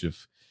in the age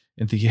of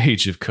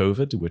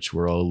COVID, which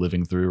we're all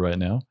living through right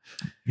now.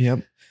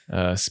 Yep.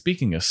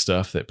 Speaking of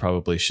stuff that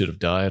probably should have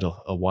died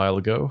a while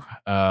ago,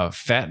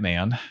 Fat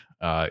Man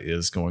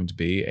is going to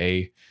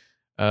be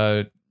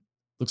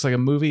looks like a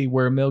movie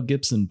where Mel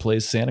Gibson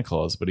plays Santa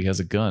Claus, but he has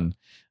a gun.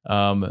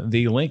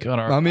 The link on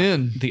our I'm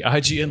in. The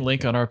IGN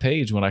link on our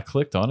page, when I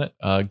clicked on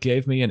it,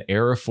 gave me an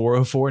error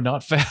 404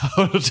 not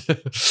found.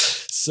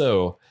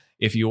 So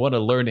if you want to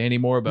learn any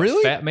more about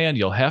Really? Fat Man,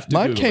 you'll have to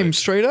Mine Google came it.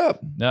 straight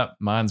up. No,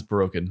 mine's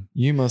broken.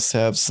 You must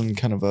have some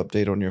kind of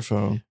update on your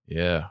phone.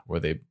 Yeah, where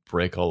they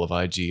break all of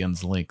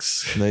IGN's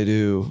links. They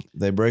do.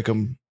 They break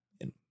them.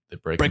 They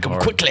break them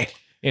hard.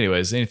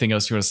 Anyways, anything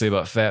else you want to say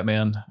about Fat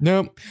Man?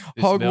 Nope.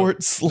 It's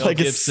Hogwarts Mel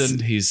Legacy. Gibson,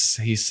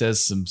 he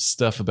says some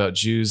stuff about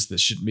Jews that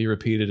shouldn't be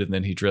repeated, and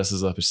then he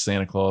dresses up as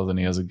Santa Claus and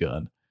he has a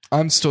gun.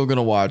 I'm still going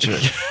to watch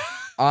it.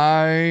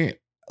 I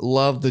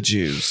love the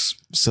Jews.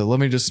 So let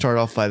me just start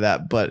off by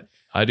that. But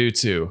I do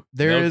too.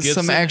 there Mel is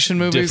Gibson, some action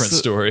movies. Different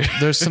story.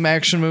 There's some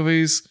action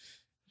movies,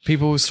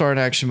 people who start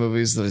action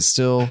movies that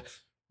still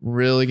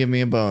really give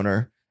me a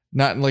boner.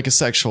 Not in like a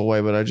sexual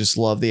way, but I just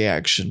love the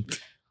action.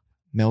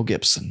 Mel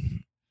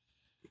Gibson.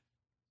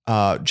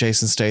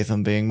 Jason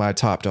Statham being my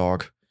top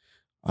dog.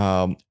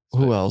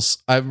 Who else?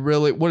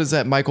 What is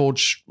that? Michael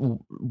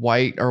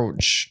White or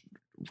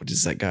what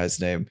is that guy's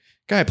name?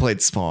 Guy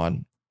played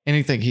Spawn.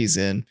 Anything he's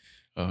in.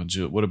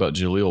 What about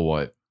Jaleel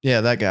White?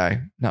 Yeah, that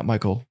guy. Not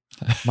Michael.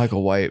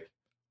 Michael White.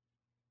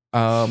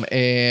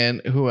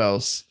 And who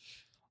else?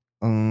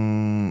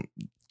 Tom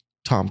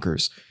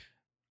Cruise.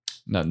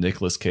 Not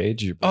Nicolas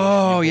Cage.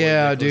 Oh your boy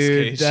yeah, Nicolas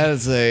dude. Cage. That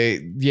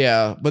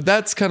is but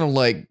that's kind of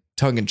like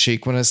tongue in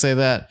cheek when I say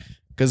that,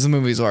 because the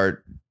movies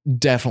are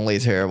definitely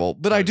terrible.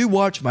 But I do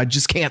watch them. I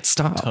just can't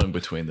stop. Tongue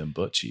between them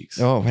butt cheeks.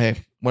 Oh, hey,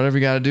 whatever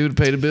you got to do to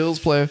pay the bills,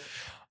 player.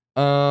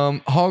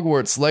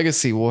 Hogwarts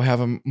Legacy will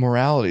have a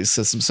morality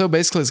system. So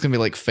basically, it's gonna be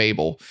like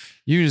Fable.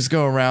 You just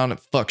go around and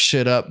fuck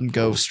shit up and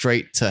go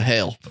straight to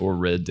hell. Or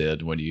Red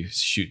Dead, when you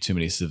shoot too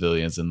many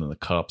civilians and then the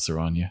cops are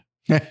on you.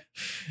 They'll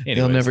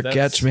Anyways, never that's-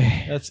 catch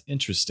me. That's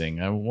interesting.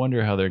 I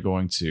wonder how they're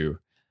going to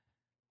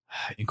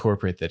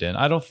incorporate that in.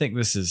 I don't think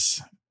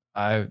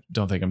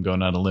I'm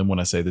going on a limb when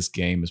I say this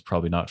game is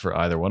probably not for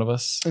either one of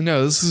us.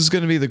 No, this is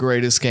going to be the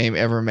greatest game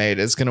ever made.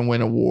 It's going to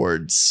win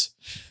awards.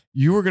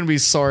 You are going to be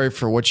sorry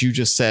for what you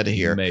just said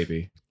here.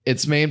 Maybe.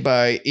 It's made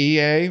by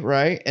EA,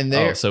 right? And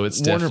they're So it's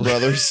Warner definitely,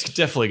 Brothers.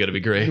 definitely going to be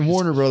great.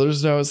 Warner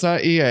Brothers. No, it's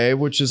not EA,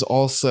 which is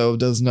also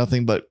does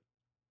nothing but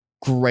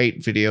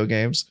great video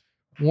games.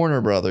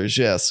 Warner Brothers,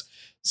 yes.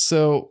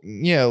 So,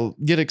 yeah,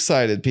 get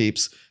excited,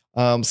 peeps.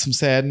 Some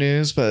sad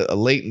news, but a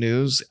late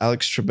news.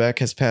 Alex Trebek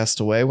has passed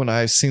away. When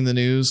I seen the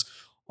news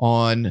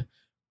on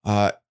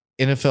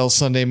NFL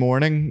Sunday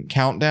Morning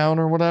Countdown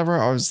or whatever,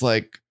 I was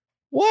like,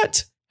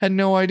 what? Had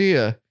no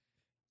idea.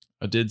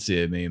 I did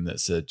see a meme that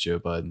said Joe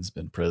Biden's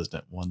been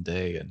president one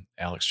day and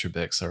Alex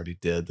Trebek's already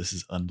dead. This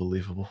is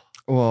unbelievable.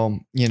 Well,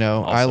 I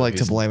Also, like to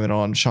he's- blame it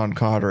on Sean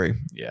Connery.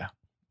 Yeah.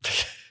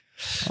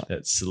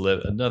 That's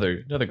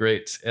another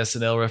great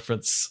SNL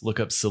reference. Look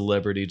up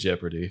Celebrity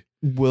Jeopardy.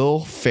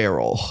 Will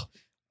Ferrell.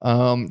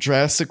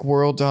 Jurassic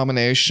World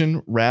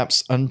Domination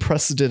wraps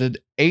unprecedented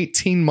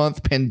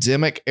 18-month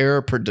pandemic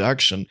era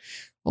production.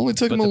 Only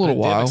took But them a the little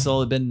while. pandemic's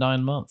only been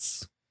 9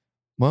 months.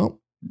 Well,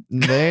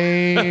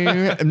 they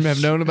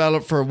have known about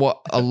it for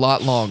a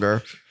lot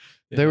longer.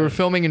 They were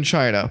filming in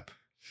China.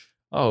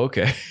 Oh,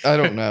 okay. I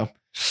don't know.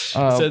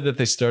 It said that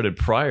they started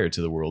prior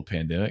to the world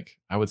pandemic.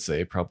 I would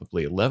say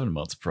probably 11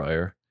 months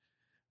prior.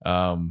 They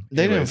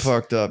didn't anyways,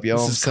 fucked up, y'all.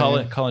 This is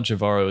Colin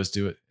Trevorrow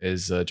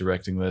is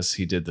directing this.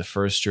 He did the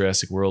first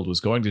Jurassic World, was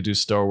going to do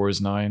Star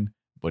Wars 9,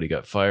 but he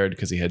got fired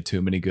because he had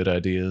too many good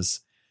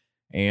ideas.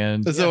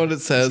 And Is that what it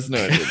says? No,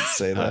 it didn't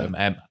say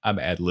that. I'm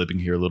ad-libbing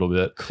here a little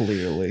bit.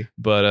 Clearly.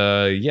 But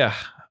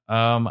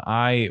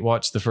I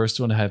watched the first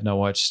one. I have not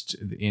watched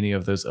any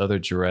of those other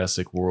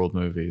Jurassic World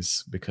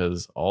movies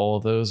because all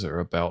of those are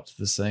about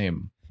the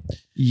same.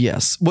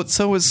 Yes.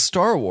 So is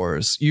Star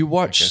Wars. You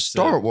watch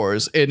Star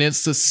Wars and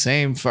it's the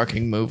same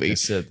fucking movie. Like I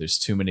said, there's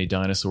too many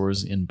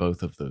dinosaurs in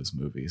both of those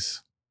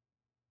movies.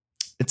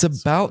 It's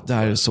about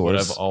dinosaurs. What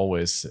I've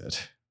always said.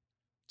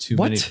 Too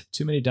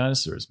many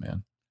dinosaurs,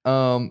 man.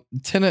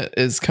 Tenet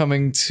is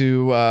coming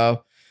to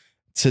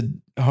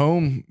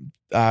home,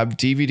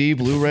 DVD,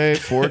 Blu-ray,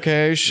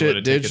 4K,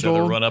 shit,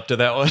 digital. Run up to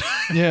that one.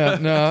 Yeah,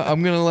 no,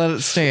 I'm gonna let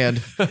it stand.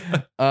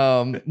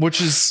 Which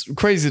is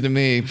crazy to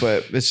me,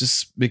 but it's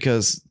just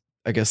because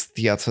I guess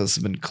theaters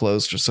have been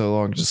closed for so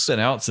long. It's been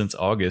out since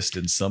August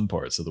in some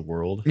parts of the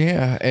world.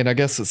 Yeah, and I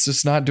guess it's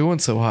just not doing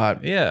so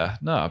hot. Yeah,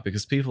 no,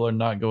 because people are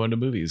not going to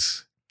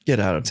movies. Get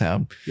out of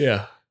town.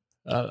 Yeah.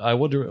 I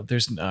wonder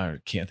if I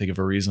can't think of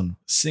a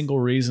single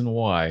reason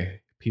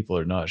why people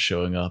are not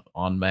showing up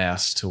en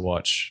masse to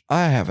watch.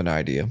 I have an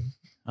idea.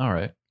 All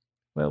right.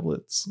 Well,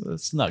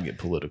 let's not get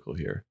political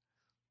here.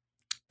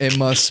 It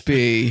must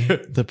be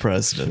the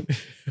president.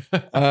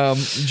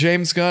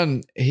 James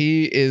Gunn,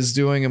 he is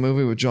doing a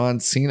movie with John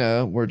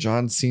Cena where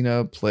John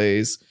Cena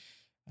plays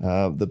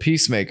the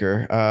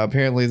Peacemaker.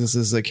 Apparently, this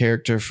is a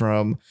character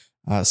from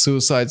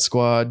Suicide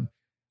Squad.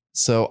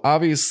 So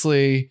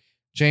obviously,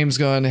 James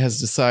Gunn has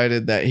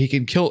decided that he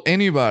can kill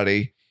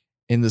anybody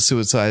in the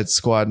Suicide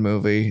Squad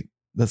movie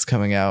that's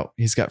coming out.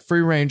 He's got free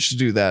range to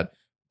do that,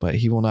 but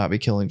he will not be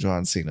killing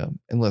John Cena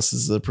unless this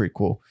is a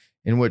prequel,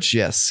 in which,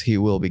 yes, he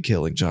will be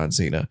killing John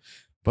Cena,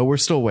 but we're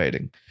still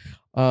waiting.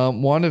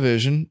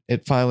 WandaVision,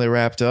 it finally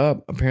wrapped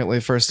up. Apparently,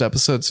 the first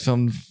episode's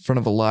filmed in front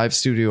of a live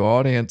studio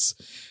audience.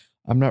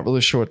 I'm not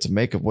really sure what to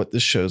make of what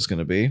this show's going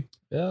to be.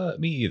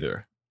 Me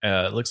either.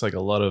 It looks like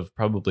a lot of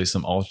probably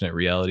some alternate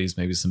realities,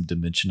 maybe some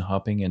dimension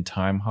hopping and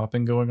time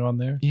hopping going on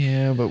there.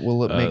 Yeah, but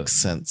will it make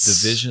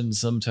sense? Division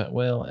sometime.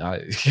 Well,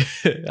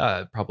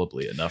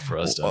 probably enough for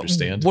us to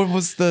understand. What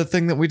was the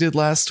thing that we did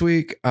last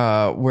week?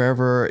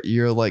 Wherever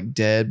you're like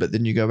dead, but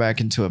then you go back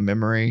into a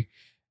memory.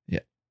 Yeah.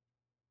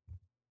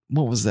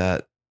 What was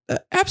that?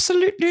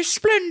 Absolutely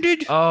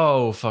splendid.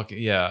 Oh, fuck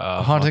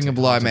yeah. Haunting of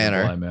Bly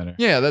Manor.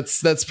 Yeah,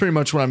 that's pretty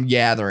much what I'm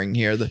gathering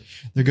here.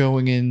 They're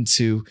going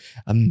into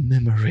a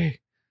memory.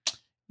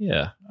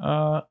 Yeah.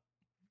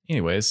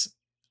 Anyways,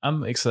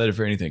 I'm excited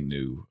for anything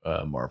new,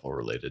 Marvel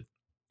related.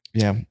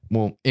 Yeah.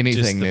 Well,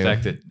 anything Just the new.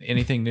 fact that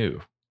anything new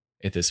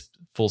at this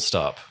full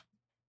stop,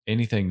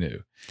 anything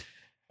new.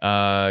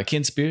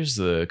 Ken Spears,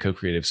 the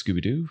co-creator of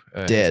Scooby-Doo,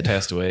 dead,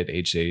 passed away at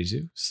age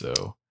 82.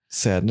 So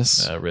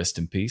sadness. Rest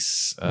in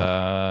peace.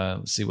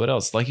 Let's see what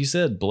else. Like you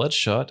said,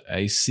 Bloodshot,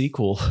 a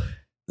sequel.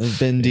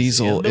 Vin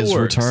Diesel is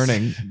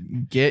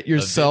returning. Get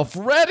yourself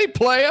ready,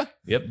 player.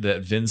 Yep,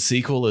 that Vin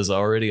sequel is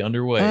already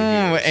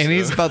underway.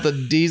 He's about to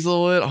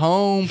diesel it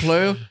home,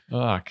 player.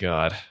 Oh,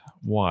 God.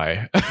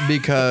 Why?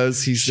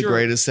 Because he's the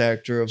greatest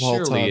actor of all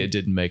time. Surely it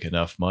didn't make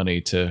enough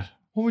money to...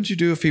 What would you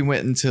do if he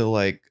went into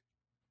like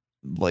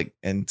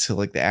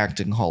the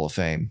acting Hall of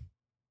Fame?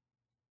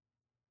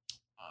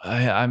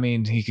 I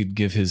mean, he could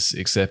give his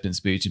acceptance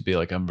speech and be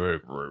like, "I'm very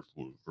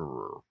grateful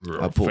for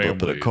I pulled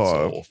up in a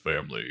car, whole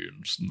family,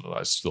 and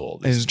I stole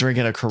these." He's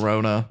drinking a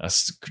Corona.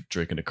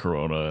 Drinking a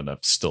Corona, and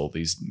I've stole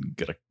these.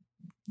 Got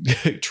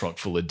a trunk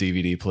full of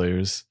DVD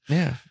players.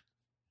 Yeah,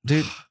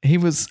 dude, he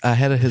was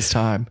ahead of his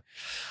time.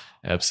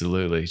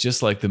 Absolutely,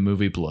 just like the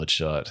movie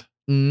Bloodshot.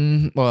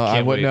 Well,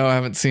 I wouldn't know. I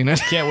haven't seen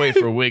it. Can't wait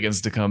for Wiggins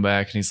to come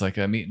back, and he's like,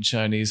 "I'm eating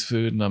Chinese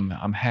food, and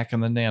I'm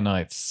hacking the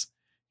nanites.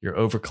 You're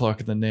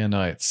overclocking the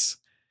nanites."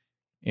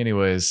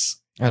 Anyways,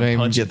 I don't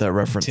even get that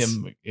reference.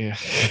 Tim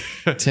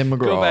McGraw.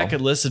 Go back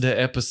and listen to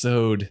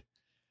episode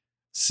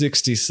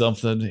 60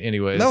 something.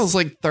 Anyways, that was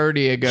like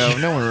 30 ago.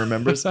 No one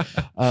remembers.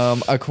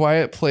 A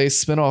Quiet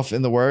Place spinoff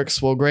in the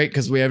works. Well, great,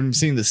 because we haven't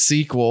seen the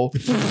sequel.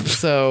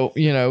 So,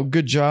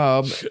 good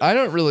job. I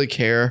don't really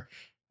care.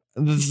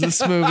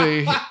 This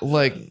movie,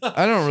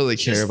 I don't really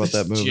care about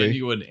that movie.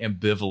 Genuine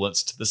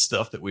ambivalence to the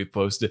stuff that we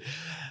posted.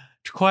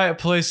 Quiet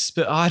Place,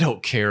 but I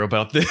don't care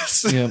about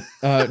this. Yeah.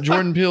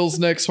 Jordan Peele's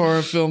next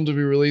horror film to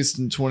be released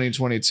in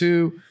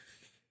 2022.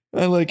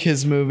 I like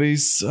his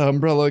movies.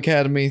 Umbrella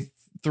Academy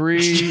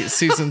 3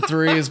 season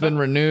 3 has been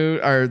renewed,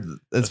 or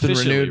it's been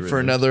renewed for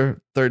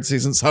another third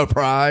season.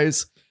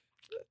 Surprise!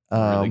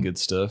 Really good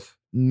stuff.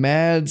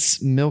 Mads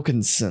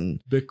Mikkelsen.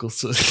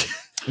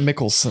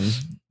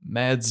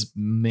 Mads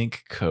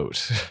Mink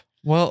Coat.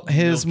 Well,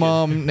 his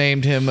mom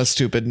named him a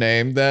stupid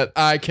name that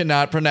I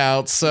cannot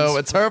pronounce, so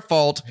it's her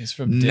fault. He's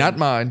from not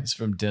mine. He's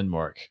from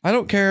Denmark. I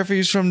don't care if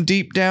he's from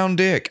Deep Down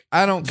Dick.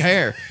 I don't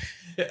care.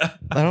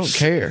 I don't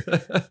care.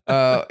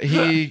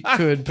 He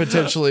could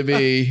potentially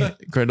be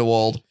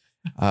Grindelwald.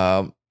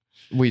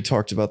 We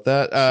talked about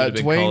that.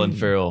 Dwayne Colin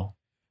Farrell,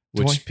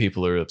 which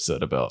people are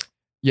upset about.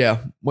 Yeah,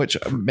 which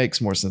makes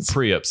more sense.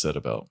 Pretty upset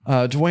about.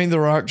 Dwayne The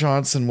Rock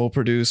Johnson will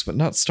produce, but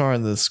not star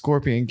in the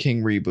Scorpion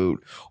King reboot.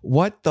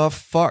 What the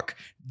fuck?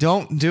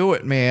 Don't do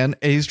it, man.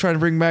 And he's trying to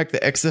bring back the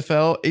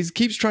XFL. He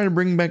keeps trying to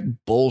bring back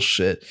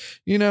bullshit.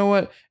 You know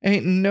what?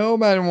 Ain't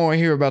nobody want to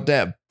hear about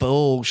that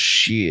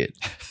bullshit.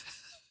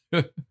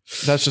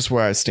 That's just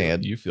where I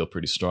stand. You feel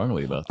pretty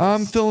strongly about this.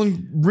 I'm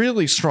feeling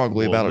really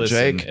strongly about it,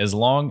 Jake. As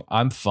long,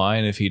 I'm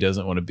fine if he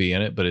doesn't want to be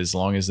in it, but as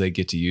long as they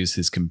get to use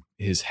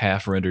his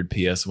half-rendered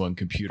PS1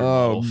 computer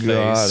model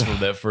face from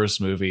that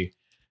first movie,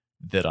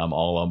 that I'm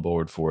all on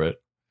board for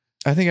it.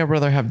 I think I'd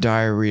rather have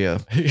diarrhea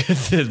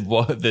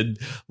than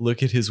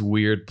look at his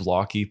weird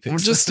blocky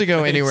pixel just to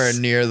go face. anywhere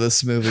near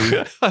this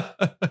movie.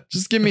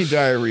 Just give me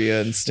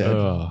diarrhea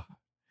instead.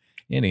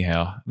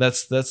 Anyhow,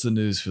 that's the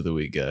news for the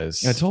week,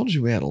 guys. I told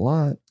you we had a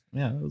lot.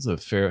 Yeah, it was a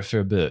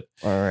fair bit.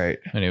 All right.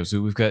 Anyways,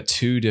 we've got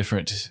 2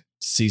 different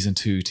season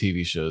 2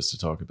 TV shows to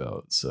talk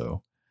about.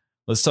 So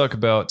let's talk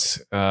about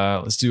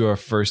let's do our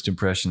first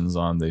impressions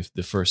on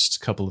the first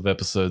couple of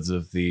episodes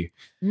of the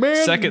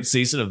second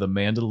season of The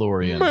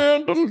Mandalorian.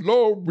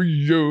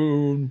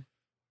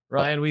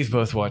 Ryan, we've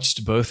both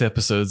watched both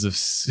episodes of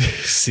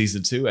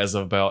season 2 as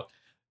of about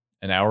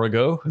an hour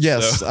ago.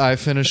 Yes, so. I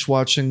finished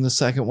watching the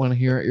second one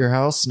here at your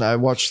house, and I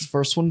watched the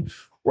first one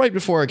right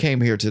before I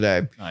came here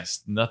today.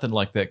 Nice. Nothing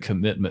like that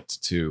commitment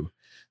to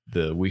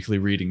the weekly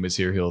reading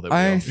material that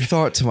I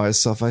thought to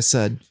myself, I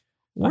said,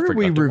 what are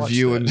we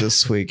reviewing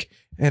this week?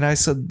 And I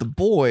said, The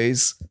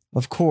Boys,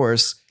 of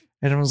course.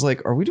 And I was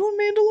like, are we doing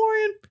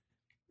Mandalorian?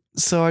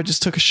 So I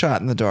just took a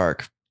shot in the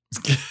dark.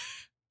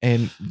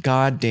 And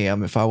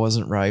goddamn if I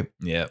wasn't right.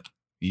 Yeah,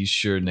 you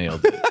sure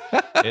nailed it.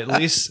 At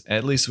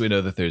least we know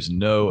that there's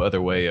no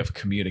other way of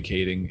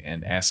communicating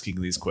and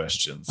asking these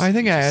questions. I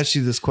think I asked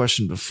you this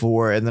question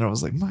before, and then I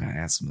was like, I'm not gonna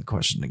ask him the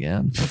question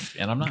again.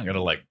 And I'm not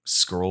gonna like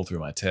scroll through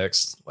my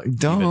text like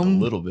dumb even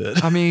a little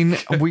bit. I mean,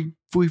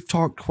 we've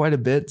talked quite a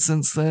bit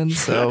since then,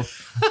 so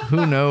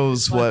who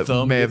knows what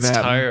may have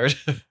happened. Tired.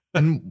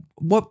 And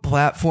what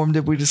platform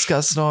did we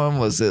discuss it on?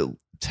 Was it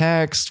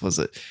text? Was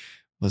it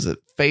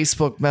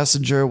Facebook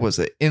Messenger? Was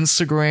it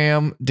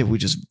Instagram? Did we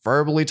just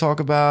verbally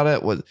talk about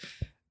it?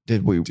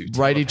 Did we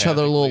write each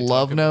other little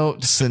love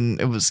notes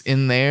and it was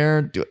in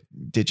there?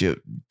 Did you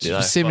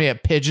send me a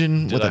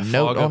pigeon with a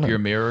note on up it? Your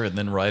mirror and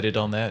then write it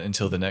on that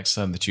until the next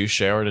time that you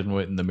showered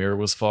and the mirror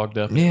was fogged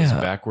up and it was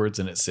backwards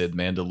and it said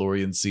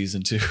Mandalorian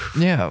season 2?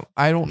 Yeah,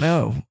 I don't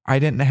know. I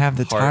didn't have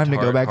the time to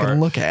go back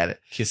and look at it.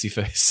 Kissy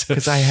face.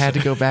 Because I had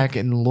to go back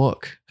and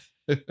look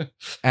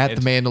at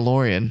the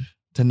Mandalorian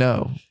to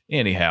know.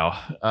 Anyhow.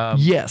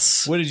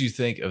 Yes. What did you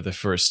think of the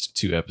first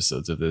 2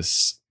 episodes of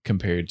this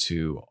compared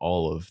to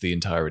all of the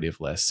entirety of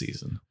last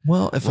season?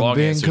 Well, if I'm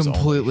being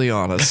completely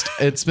honest,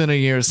 it's been a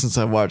year since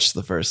I watched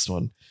the first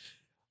one.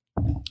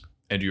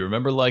 And do you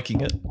remember liking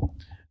it?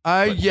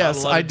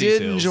 Yes, I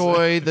did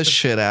enjoy the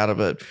shit out of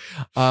it.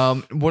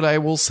 What I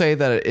will say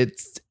that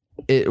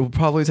it will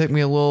probably take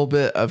me a little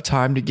bit of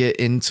time to get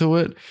into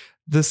it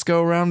this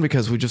go around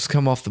because we just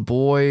come off The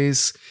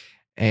Boys,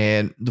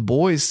 and The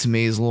Boys to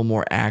me is a little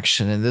more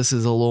action, and this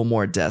is a little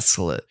more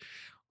desolate.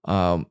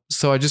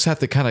 So I just have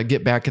to kind of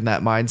get back in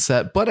that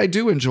mindset, but I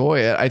do enjoy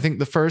it. I think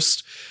the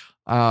first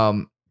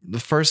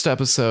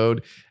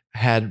episode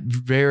had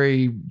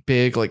very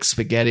big, like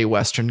spaghetti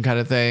Western kind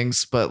of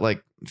things, but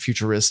like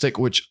futuristic,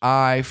 which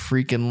I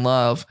freaking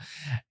love.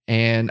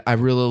 And I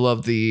really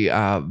love the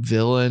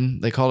villain.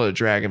 They called it a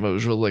dragon, but it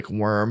was really like a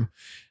worm.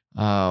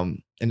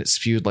 And it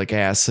spewed like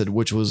acid,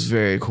 which was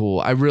very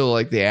cool. I really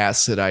like the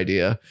acid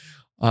idea.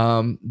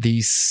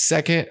 The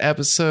second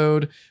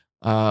episode,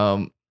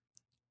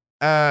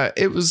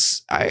 it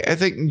was, I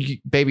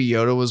think Baby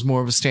Yoda was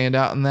more of a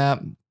standout in that.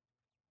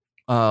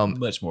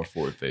 Much more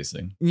forward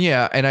facing.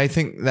 Yeah. And I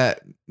think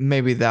that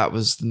maybe that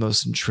was the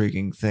most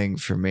intriguing thing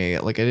for me.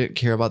 Like, I didn't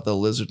care about the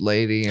lizard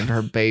lady and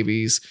her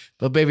babies,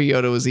 but Baby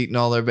Yoda was eating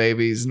all their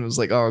babies and it was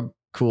like, oh,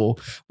 cool.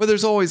 But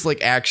there's always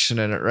like action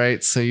in it,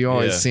 right? So you're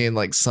always seeing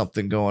like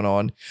something going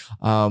on.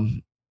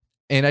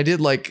 And I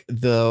did like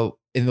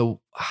in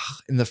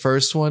the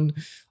first one,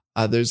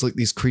 there's like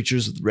these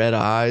creatures with red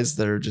eyes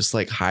that are just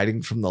like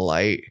hiding from the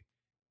light.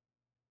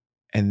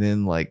 And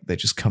then like they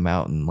just come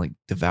out and like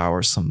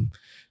devour some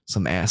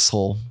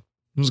asshole.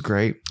 It was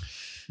great.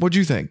 What'd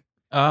you think?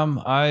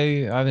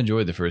 I've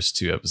enjoyed the first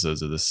 2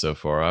 episodes of this so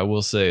far. I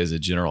will say, as a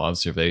general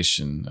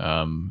observation,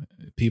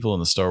 people in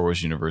the Star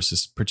Wars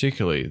universe,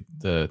 particularly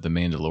the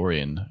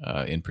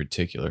Mandalorian, in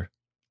particular.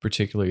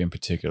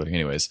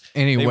 Anyways,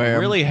 they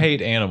really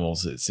hate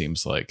animals. It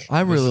seems like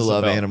I really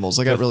love animals.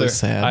 I got really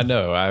sad. I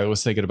know. I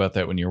was thinking about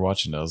that when you were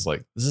watching. I was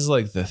like, this is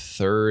like the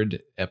 3rd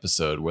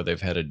episode where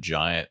they've had a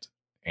giant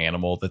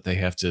animal that they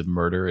have to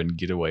murder and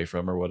get away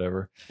from or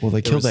whatever. Well,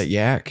 they killed that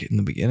yak in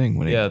the beginning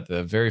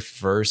the very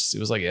first, it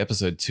was like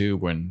episode 2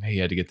 when he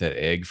had to get that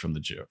egg for the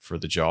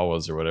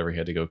Jawas or whatever. He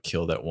had to go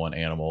kill that one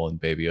animal and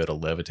Baby Yoda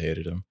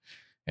levitated him.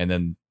 And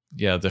then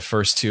the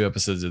first 2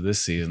 episodes of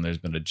this season, there's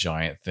been a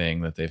giant thing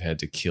that they've had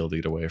to kill to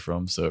get away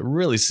from. So it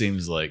really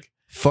seems like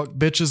Fuck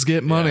bitches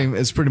get money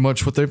is pretty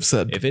much what they've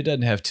said. If it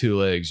doesn't have 2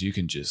 legs, you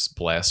can just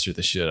blaster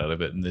the shit out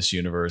of it in this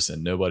universe,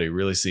 and nobody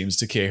really seems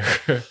to care.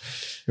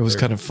 It was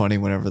kind of funny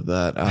whenever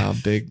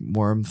that big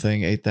worm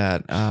thing ate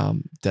that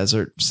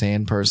desert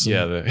sand person.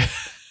 Yeah,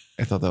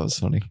 I thought that was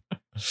funny.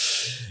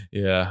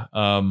 Yeah.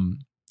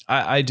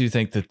 I do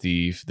think that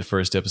the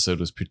first episode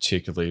was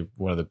particularly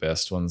one of the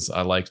best ones.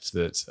 I liked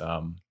that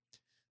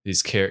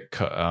these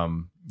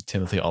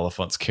Timothy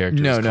Oliphant's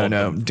characters.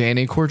 No.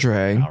 Danny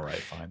Cordray. All right,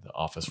 fine. The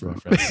Office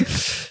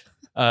reference.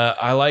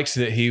 I liked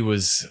that he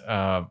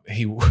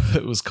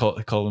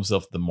called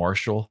himself the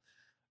Marshal,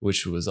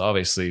 which was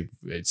obviously,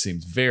 it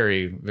seems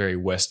very, very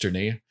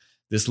Westerny.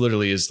 This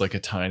literally is like a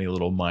tiny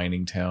little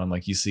mining town.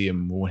 Like you see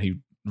him when he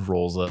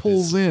rolls up,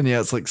 pulls in.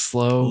 Yeah, it's like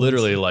slow.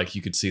 Literally, like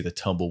you could see the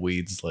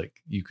tumbleweeds, like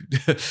you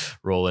could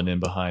rolling in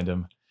behind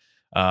him.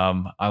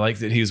 I like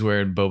that he's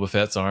wearing Boba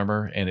Fett's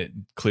armor, and it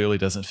clearly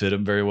doesn't fit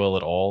him very well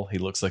at all. He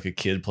looks like a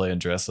kid playing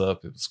dress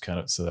up. It was kind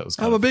of so that was.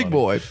 I'm a big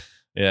boy.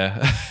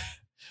 Yeah.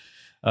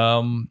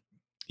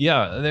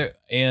 Yeah. There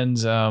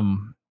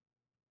and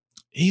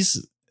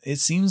he's. It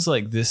seems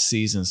like this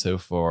season so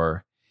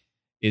far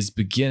is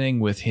beginning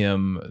with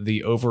him.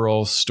 The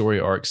overall story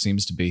arc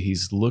seems to be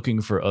he's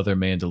looking for other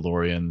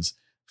Mandalorians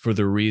for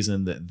the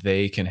reason that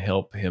they can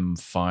help him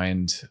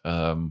find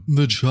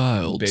the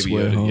child's Baby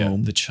way Yoda. home. Yeah,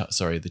 the child's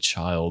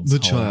the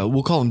home. child.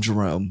 We'll call him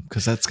Jerome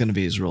because that's going to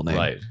be his real name.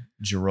 Right,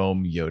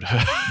 Jerome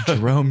Yoda.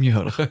 Jerome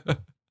Yoda.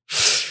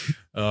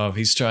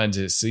 He's trying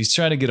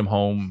to get him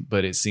home,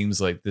 but it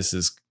seems like this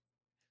is.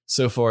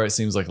 So far, it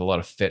seems like a lot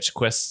of fetch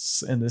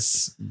quests in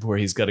this, where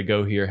he's got to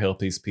go here, help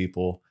these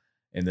people,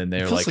 and then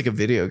they're It feels like a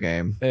video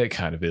game. It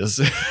kind of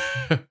is.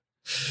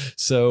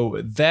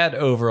 So that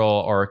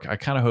overall arc, I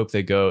kind of hope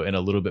they go in a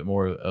little bit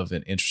more of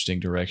an interesting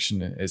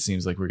direction. It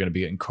seems like we're going to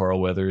be getting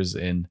Carl Weathers,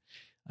 and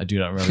I do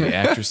not remember the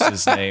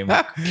actress's name,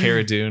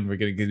 Cara Dune. We're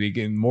going to be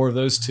getting more of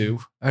those two.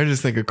 I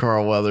just think of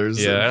Carl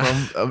Weathers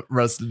from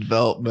Arrested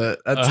Development.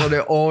 That's what I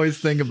always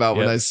think about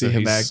when I see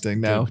him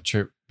acting now.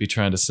 Be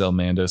trying to sell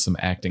Mando some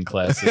acting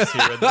classes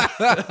here and there.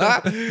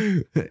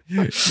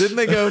 Didn't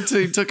they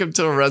he took him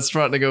to a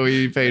restaurant to go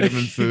eat, he paid him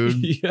in food.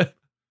 Yeah.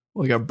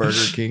 Like a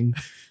Burger King.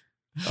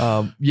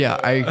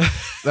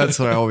 That's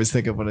what I always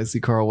think of when I see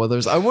Carl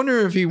Weathers. I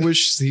wonder if he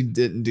wishes he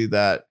didn't do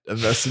that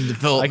Arrested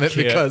Development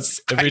because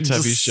every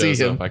time he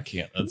shows up, I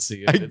can't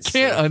unsee it. I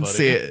can't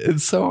unsee it.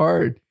 It's so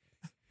hard.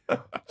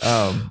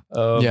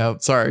 Yeah,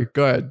 sorry.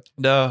 Go ahead.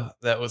 No,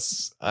 that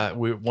was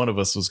one of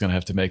us was going to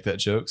have to make that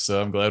joke,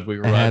 so I'm glad we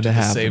arrived at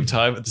the same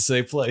time at the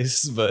same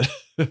place. But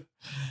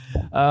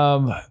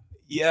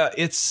yeah,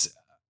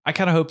 I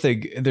kind of hope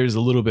there's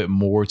a little bit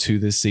more to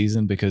this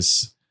season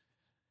because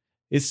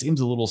it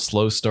seems a little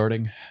slow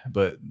starting,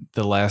 but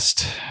the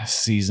last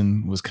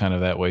season was kind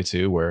of that way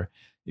too, where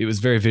it was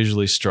very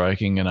visually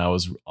striking, and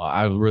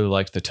I really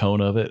liked the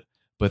tone of it.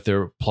 But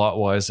plot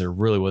wise, there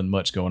really wasn't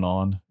much going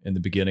on in the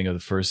beginning of the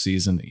first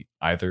season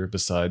either,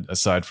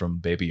 aside from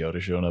Baby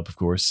Yoda showing up, of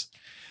course.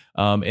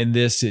 In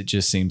this, it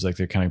just seems like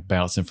they're kind of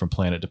bouncing from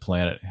planet to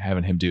planet,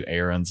 having him do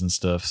errands and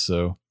stuff.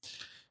 So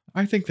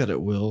I think that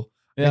it will.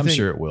 Yeah, I'm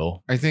sure it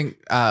will. I think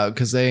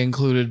because they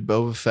included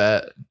Boba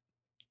Fett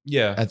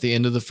at the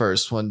end of the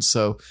first one.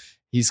 So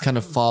he's kind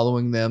of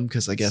following them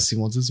because I guess he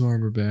wants his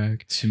armor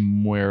back.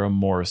 Temuera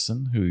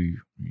Morrison, who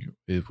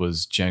it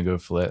was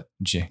Jango Fett.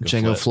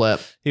 Jango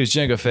Fett. He was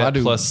Jango Fett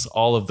plus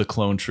all of the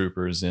clone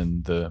troopers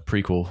in the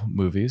prequel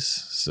movies.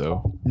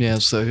 So yeah,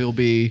 so he'll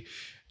be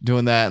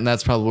doing that, and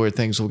that's probably where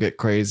things will get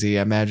crazy.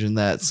 I imagine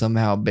that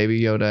somehow Baby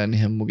Yoda and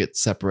him will get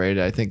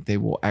separated. I think they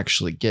will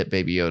actually get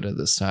Baby Yoda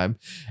this time,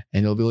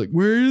 and he'll be like,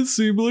 "Where is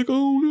he?" Be like,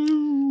 "Oh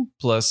no!"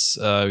 Plus,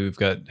 we've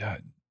got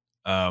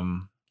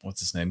what's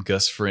his name?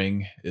 Gus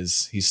Fring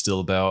he's still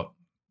about.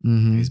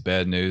 Mm-hmm. He's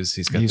bad news.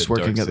 He's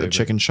working at the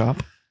chicken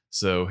shop.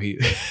 So he'll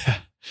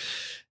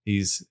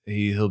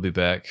be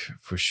back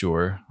for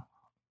sure.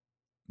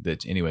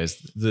 That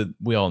anyways,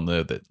 we all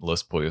know that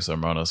Los Pollos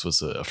Hermanos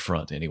was a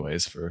front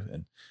anyways for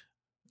an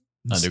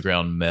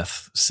underground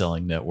meth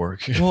selling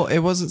network. Well, it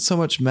wasn't so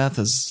much meth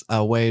as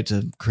a way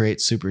to create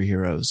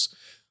superheroes.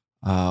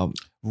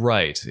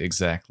 Right,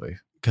 exactly.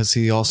 Because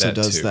he also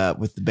does that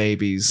with the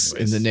babies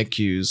in the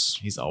NICUs.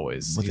 He's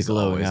always with the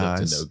glowing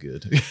eyes. Up to no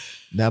good.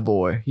 That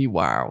boy, he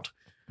wild.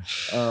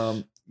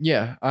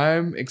 Yeah,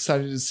 I'm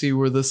excited to see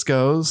where this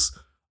goes.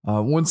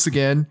 Once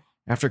again,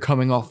 after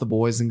coming off The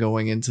Boys and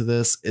going into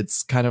this,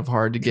 it's kind of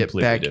hard to get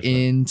completely back different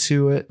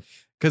into it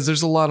because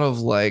there's a lot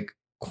of like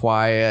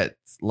quiet,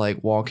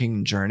 like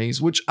walking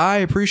journeys, which I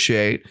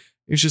appreciate.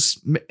 It's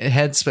just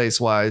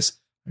headspace wise.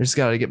 I just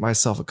got to get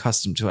myself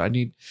accustomed to it. I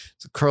need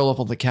to curl up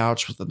on the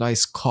couch with a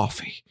nice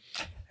coffee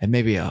and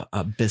maybe a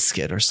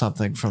biscuit or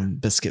something from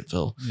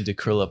Biscuitville. I need to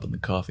curl up on the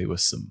coffee with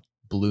some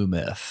blue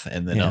meth,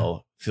 and then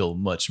I'll feel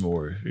much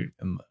more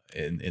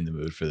in the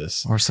mood for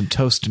this. Or some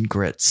toast and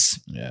grits.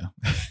 Yeah.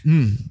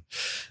 Mm.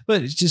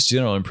 But it's just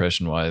general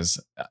impression wise,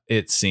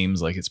 it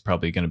seems like it's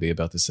probably going to be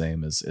about the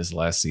same as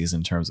last season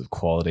in terms of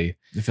quality.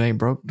 If it ain't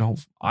broke, don't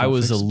I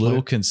was fix a the little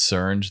plate.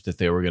 concerned that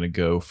they were going to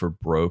go for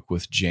broke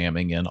with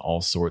jamming in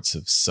all sorts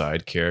of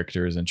side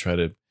characters and try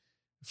to,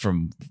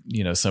 from,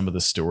 some of the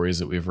stories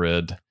that we've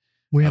read.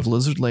 We have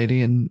Lizard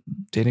Lady and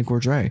Danny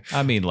Cordray.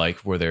 I mean, like,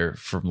 where they're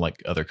from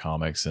like other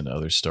comics and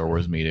other Star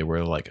Wars media where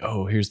they're like,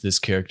 oh, here's this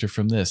character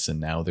from this.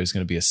 And now there's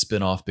going to be a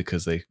spinoff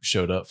because they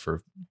showed up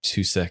for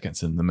 2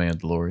 seconds in The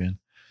Mandalorian.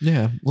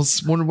 Yeah.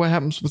 Let's wonder what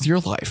happens with your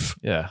life.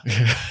 Yeah.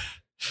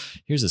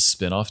 Here's a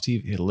spinoff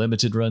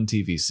limited run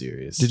TV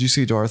series. Did you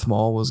see Darth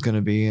Maul was going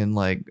to be in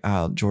like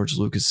George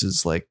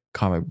Lucas's like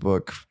comic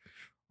book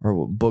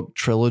or book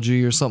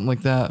trilogy or something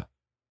like that?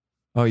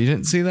 Oh, you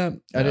didn't see that?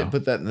 No. I didn't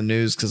put that in the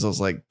news because I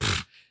was like,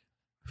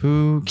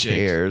 who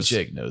cares?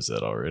 Jake knows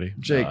that already.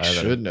 Jake No, I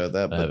haven't- should know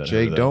that, I but haven't heard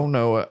Jake of that. don't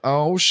know it.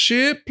 Oh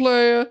shit,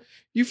 player.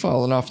 You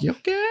falling off your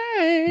game.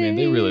 I mean,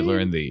 they really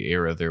learned the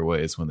error of their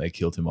ways when they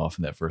killed him off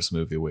in that first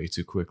movie way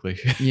too quickly.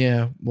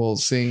 Yeah, well,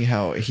 seeing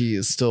how he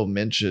is still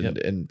mentioned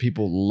Yep. and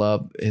people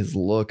love his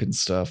look and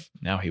stuff.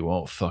 Now he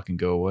won't fucking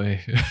go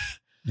away.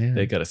 Yeah.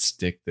 They gotta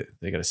stick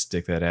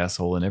that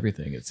asshole in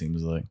everything, it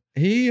seems like.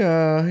 He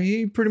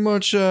pretty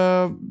much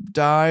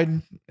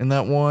died in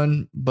that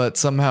one, but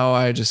somehow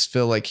I just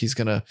feel like he's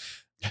gonna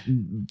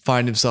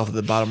find himself at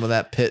the bottom of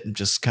that pit and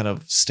just kind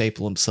of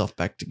staple himself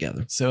back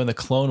together. So in the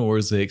Clone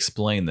Wars, they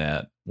explain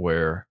that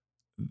where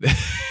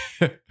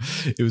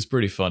it was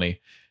pretty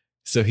funny.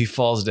 So he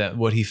falls down.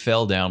 What he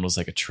fell down was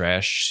like a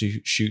trash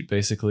chute,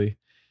 basically.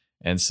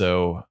 And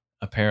so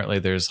apparently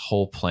there's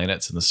whole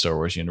planets in the Star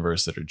Wars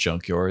universe that are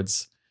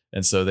junkyards.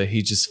 And so that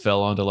he just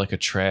fell onto like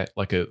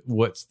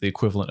what's the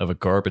equivalent of a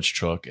garbage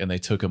truck, and they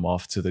took him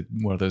off to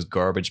one of those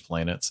garbage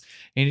planets,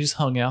 and he just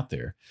hung out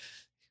there.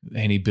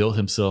 And he built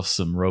himself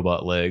some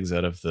robot legs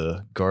out of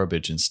the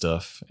garbage and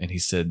stuff. And he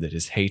said that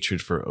his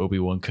hatred for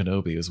Obi-Wan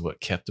Kenobi is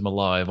what kept him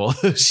alive all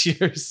those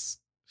years.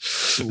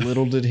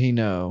 Little did he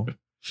know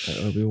that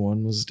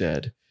Obi-Wan was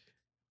dead.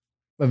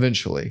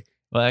 Eventually.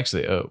 Well,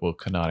 actually,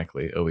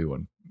 canonically,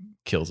 Obi-Wan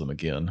kills him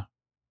again.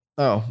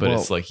 Oh, But well,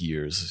 it's like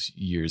years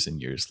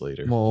and years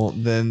later. well,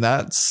 then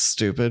that's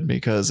stupid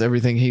because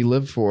everything he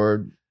lived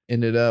for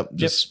ended up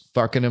just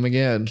fucking him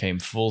again. Came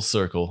full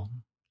circle.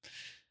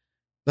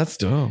 That's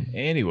dumb.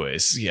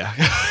 Anyways, yeah.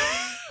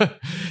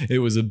 It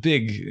was a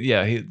big,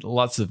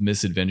 lots of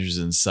misadventures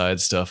and side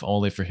stuff,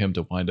 only for him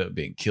to wind up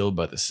being killed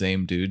by the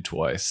same dude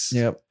twice.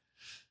 Yep.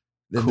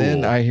 And Cool.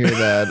 then I hear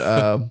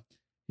that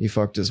he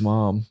fucked his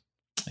mom,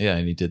 Yeah,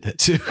 and he did that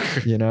too.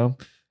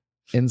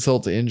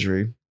 insult to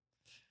injury.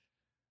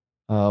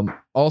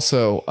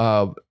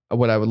 Also,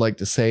 what I would like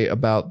to say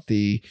about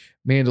the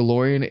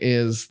Mandalorian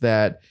is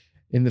that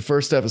in the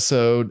first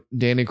episode,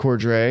 Danny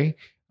Cordray,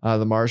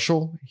 the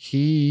Marshal,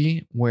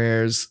 he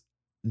wears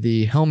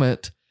the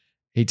helmet.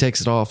 He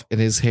takes it off, and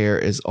his hair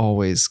is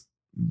always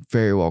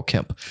very well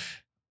kempt.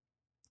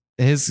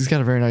 He's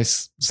got a very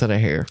nice set of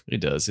hair. He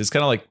does. It's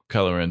kind of like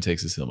Kylo Ren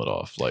takes his helmet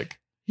off. Like,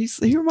 He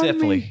reminded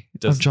Definitely me of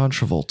doesn't- John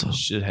Travolta.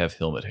 should have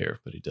helmet hair,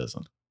 but he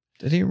doesn't.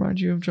 Did he remind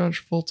you of John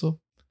Travolta?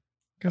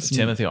 Got some,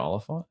 Timothy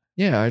Oliphant?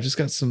 yeah, I just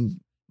got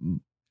some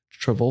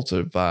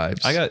Travolta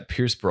vibes. I got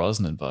Pierce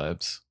Brosnan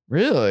vibes.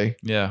 Really?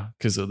 Yeah,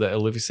 because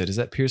Olivia said, "Is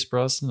that Pierce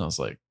Brosnan?" I was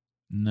like,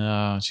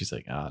 "No." She's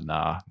like,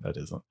 nah, that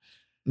isn't."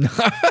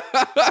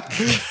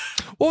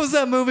 What was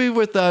that movie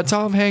with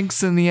Tom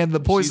Hanks and he had the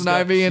poison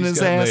ivy in she's his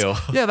got ass? mail.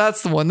 Yeah,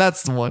 that's the one.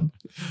 That's the one.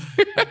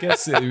 I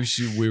guess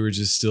we were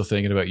just still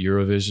thinking about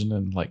Eurovision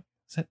and like,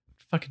 is that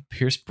fucking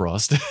Pierce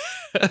Brosnan?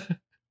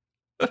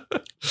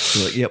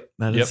 Yep,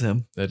 that is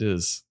him. That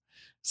is.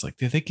 It's like,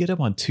 did they get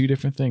him on two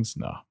different things?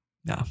 No,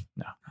 No.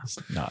 it's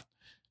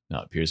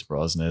not Pierce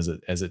Brosnan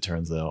as it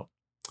turns out.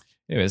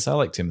 Anyways, I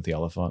like Timothy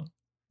Oliphant.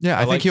 Yeah, I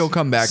think liked he'll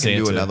come back and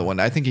do Santa. another one.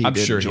 I think he I'm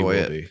did sure he enjoy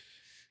will it. be.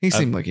 He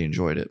seemed like he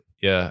enjoyed it.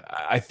 Yeah,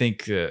 I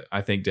think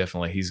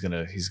definitely he's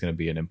gonna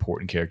be an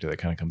important character that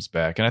kind of comes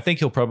back, and I think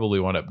he'll probably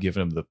wind up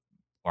giving him the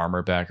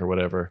armor back or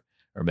whatever,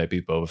 or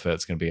maybe Boba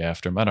Fett's gonna be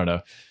after him. I don't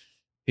know.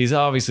 He's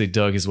obviously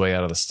dug his way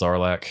out of the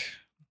Sarlacc.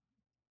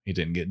 He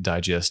didn't get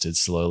digested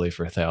slowly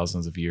for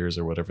thousands of years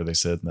or whatever they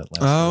said in that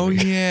last Oh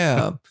movie.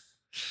 yeah.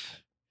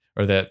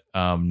 Or that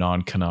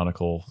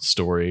non-canonical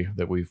story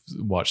that we've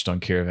watched on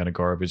Caravan of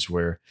Garbage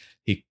where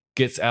he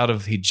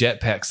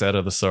jetpacks out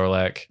of the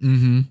Sarlacc.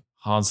 Mm-hmm.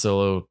 Han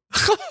Solo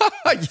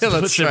Yeah, that's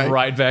puts him right.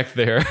 right back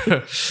there.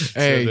 Hey,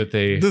 so that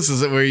they this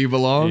isn't where you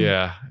belong.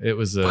 yeah, it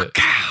was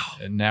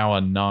now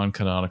a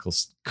non-canonical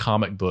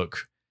comic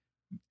book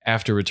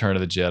after Return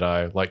of the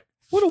Jedi. Like,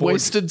 What a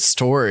wasted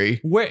story.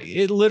 Where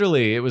it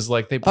was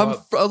like they I'm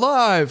brought,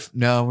 alive.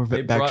 No, we're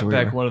they back brought to where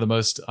we back were. one of the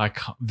most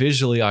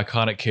visually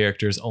iconic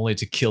characters, only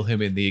to kill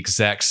him in the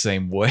exact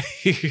same way.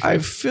 I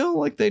feel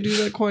like they do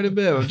that quite a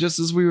bit, just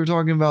as we were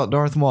talking about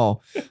Darth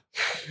Maul.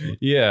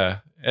 Yeah,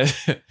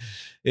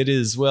 it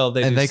is. Well,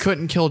 They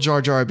couldn't kill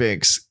Jar Jar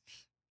Binks.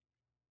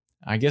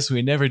 I guess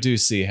we never do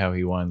see how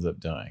he winds up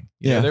dying.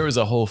 You know, there was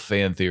a whole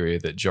fan theory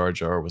that Jar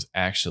Jar was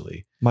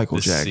actually Michael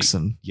the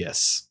Jackson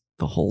yes.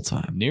 the whole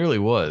time. Nearly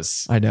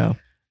was. I know.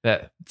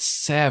 That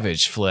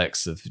savage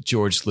flex of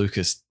George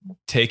Lucas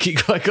taking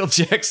Michael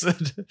Jackson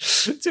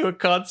to a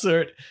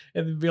concert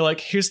and then be like,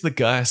 here's the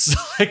guy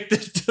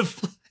selected to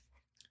play.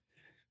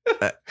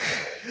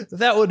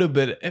 That would have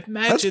been,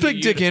 That's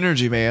big dick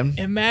energy, man.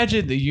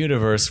 Imagine the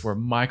universe where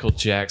Michael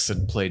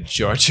Jackson played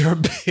Jar Jar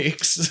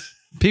Binks.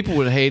 People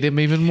would hate him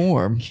even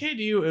more. Can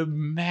you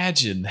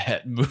imagine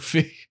that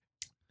movie?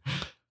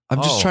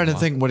 I'm just trying to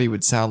think what he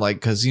would sound like,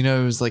 because, you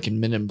know, he was like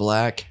in Men in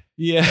Black.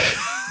 Yeah.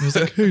 He was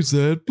like, hey,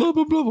 Zed, blah,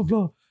 blah, blah, blah,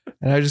 blah.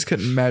 And I just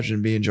couldn't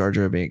imagine being Jar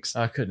Jar Binks.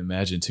 I couldn't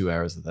imagine 2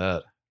 hours of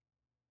that.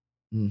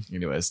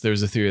 Anyways,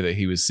 there's a theory that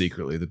he was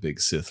secretly the big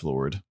Sith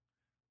Lord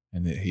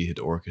and that he had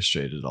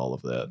orchestrated all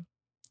of that.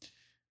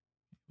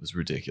 It was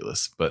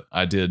ridiculous. But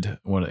I did,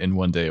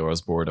 one day where I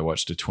was bored, I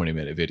watched a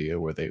 20-minute video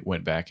where they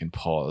went back and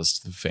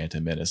paused the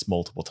Phantom Menace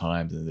multiple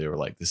times, and they were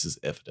like, this is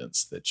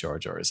evidence that Jar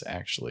Jar is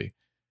actually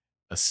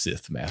a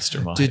Sith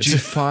mastermind. Did you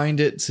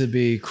find it to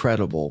be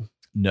credible?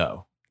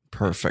 No.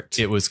 Perfect.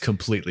 It was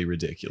completely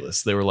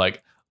ridiculous. They were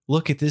like,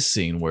 look at this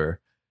scene where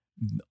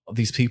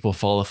these people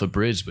fall off a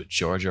bridge, but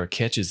Jar Jar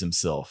catches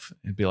himself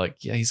and be like,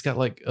 yeah, he's got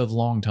like a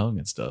long tongue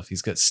and stuff.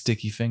 He's got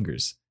sticky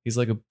fingers. He's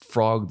like a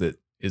frog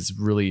that is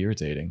really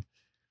irritating.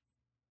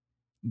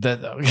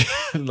 That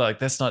like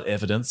that's not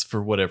evidence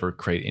for whatever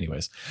crate.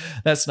 Anyways,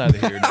 that's neither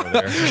here nor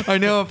there. I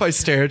know if I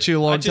stare at you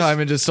a long time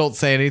and just don't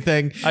say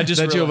anything,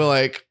 that you'll be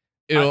like,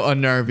 it'll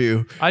unnerve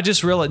you. I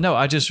just realized, no,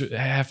 I just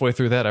halfway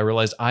through that, I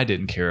realized I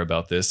didn't care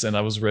about this and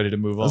I was ready to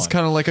move on. It's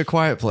kind of like A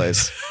Quiet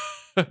Place.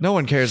 No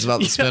one cares about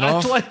the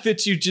spinoff. I like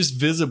that you just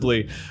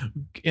visibly,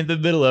 in the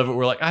middle of it,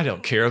 were like, I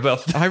don't care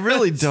about that. I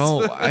really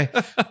don't.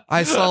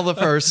 I saw the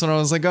first one. I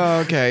was like, oh,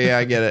 okay, yeah,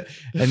 I get it.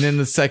 And then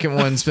the second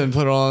one's been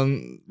put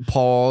on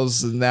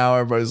pause, and now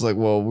everybody's like,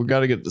 well, we got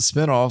to get the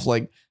spinoff.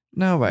 Like,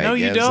 nobody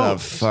gives a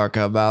fuck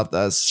about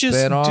the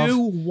spinoff. Just do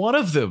one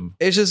of them.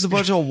 It's just a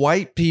bunch of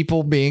white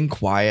people being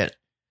quiet.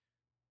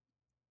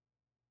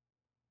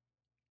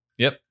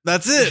 Yep.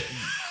 That's it.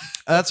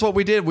 That's what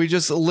we did. We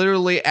just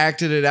literally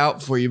acted it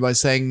out for you by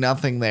saying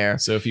nothing there.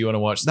 So if you want to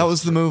watch that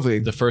was the movie.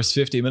 The first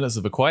 50 minutes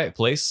of A Quiet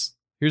Place,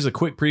 here's a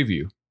quick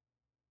preview.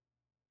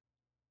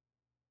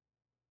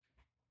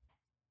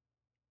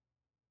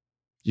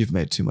 You've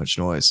made too much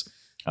noise.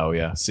 Oh,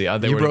 yeah. See,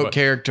 you broke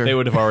character. They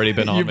would have already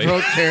been on me. You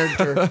broke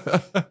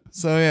character.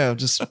 So, yeah,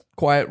 just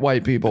quiet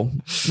white people,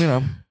 you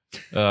know.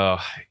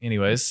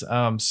 Anyways,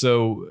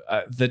 so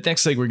the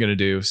next thing we're going to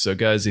do. So,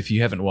 guys, if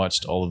you haven't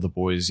watched All of the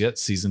Boys yet,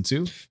 season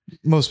 2.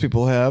 Most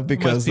people have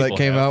because that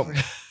came out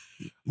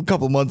a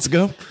couple months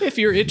ago. If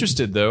you're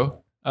interested,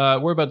 though,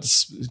 we're about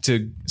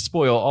to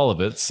spoil all of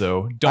it.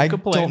 So don't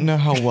complain. I don't know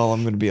how well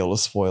I'm going to be able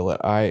to spoil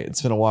it.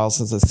 It's been a while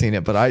since I've seen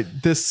it, but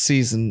this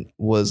season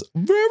was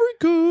very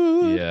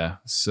good. Yeah.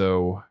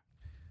 So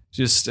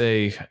just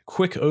a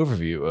quick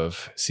overview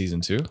of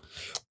season 2.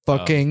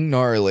 Fucking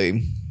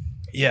gnarly.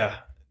 Yeah.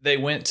 They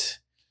went.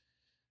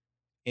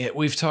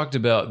 We've talked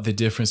about the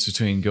difference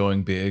between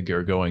going big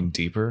or going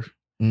deeper.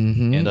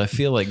 Mm-hmm. And I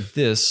feel like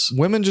this.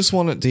 Women just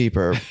want it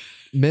deeper.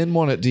 Men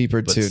want it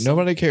deeper too.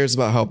 Nobody cares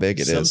about how big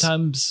it is.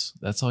 Sometimes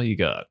that's all you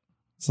got.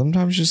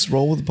 Sometimes just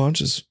roll with the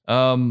punches.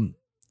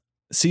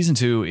 Season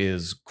 2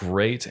 is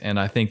great.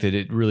 And I think that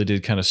it really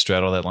did kind of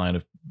straddle that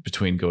line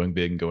between going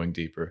big and going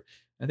deeper.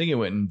 I think it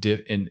went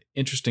in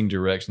interesting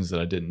directions that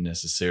I didn't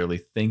necessarily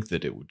think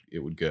that it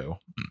would go.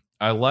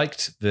 I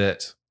liked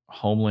that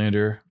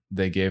Homelander,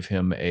 they gave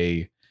him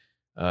a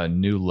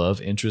new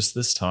love interest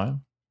this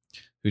time,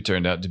 who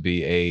turned out to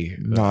be a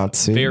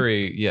Nazi,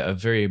 a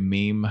very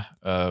meme,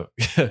 a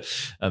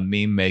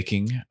meme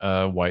making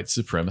white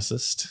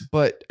supremacist.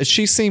 But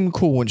she seemed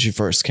cool when she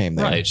first came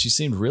there. Right, she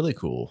seemed really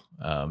cool.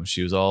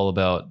 She was all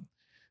about,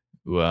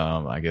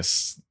 I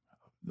guess,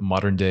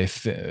 modern day,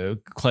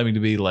 claiming to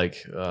be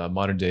like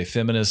modern day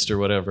feminist or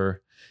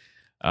whatever.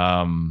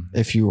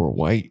 If you were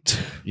white,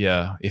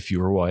 yeah, if you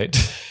were white.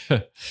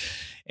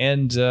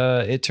 And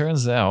it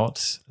turns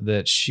out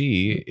that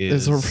she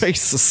is a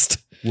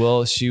racist.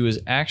 Well, she was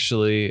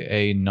actually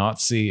a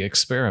Nazi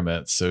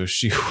experiment. So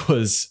she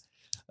was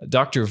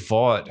Dr.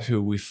 Vought,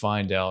 who we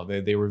find out,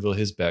 they reveal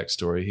his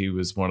backstory. He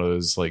was one of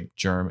those like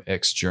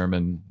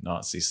ex-German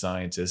Nazi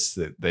scientists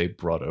that they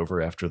brought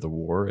over after the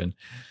war. And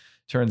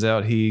turns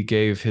out he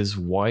gave his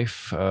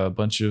wife a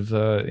bunch of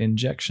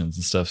injections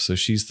and stuff. So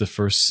she's the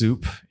first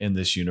soup in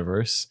this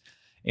universe.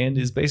 And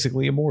is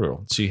basically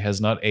immortal. She has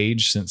not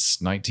aged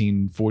since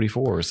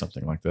 1944 or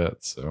something like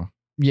that. So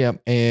yeah,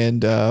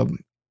 and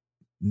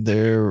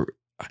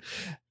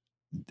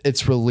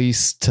it's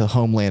released to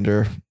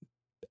Homelander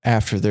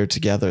after they're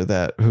together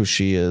that who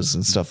she is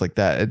and stuff like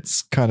that.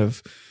 It's kind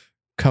of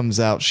comes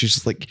out. She's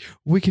just like,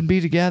 we can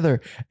be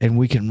together and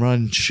we can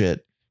run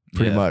shit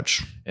pretty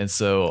much. And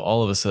so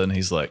all of a sudden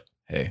he's like,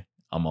 hey,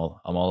 I'm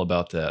all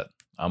about that.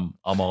 I'm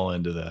all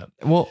into that.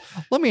 Well,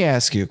 let me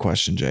ask you a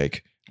question,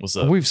 Jake. What's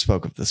up? We've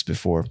spoke of this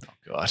before.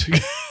 Oh,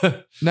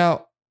 God.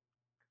 Now,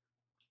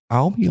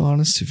 I'll be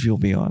honest if you'll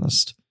be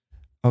honest.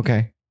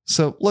 Okay.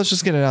 So let's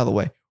just get it out of the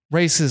way.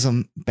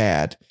 Racism,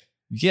 bad.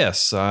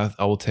 Yes, I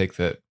will take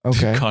that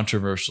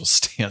controversial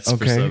stance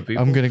for some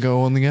people. I'm going to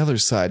go on the other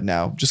side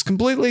now. Just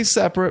completely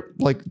separate,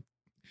 like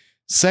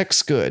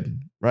sex good,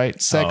 right?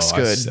 Sex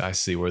good. I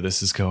see where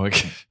this is going.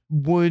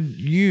 Would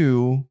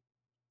you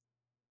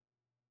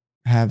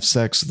have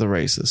sex with a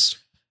racist?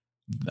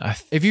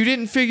 If you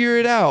didn't figure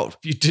it out.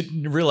 You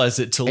didn't realize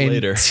it till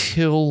later.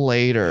 Till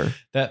later.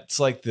 That's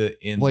like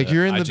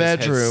you're in the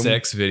bedroom.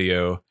 Sex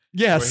video.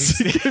 Yes,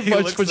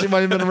 much, but you might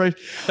have been right.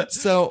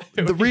 So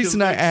the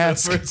reason I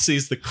ask,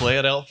 sees the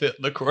Klan outfit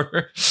in the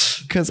corner,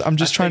 because I'm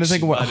just trying to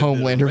think of what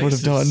Homelander would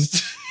have done.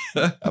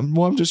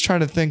 I'm just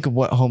trying to think of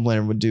what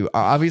Homelander would do.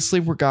 Obviously,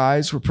 we're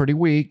guys. We're pretty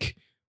weak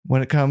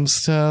when it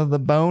comes to the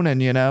boning,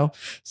 you know.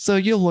 So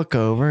you look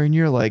over and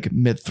you're like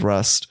mid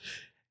thrust,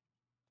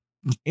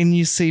 and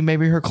you see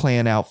maybe her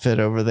Klan outfit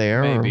over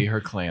there, maybe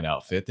her Klan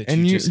outfit. That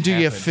and you just do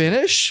you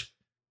finish,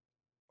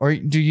 or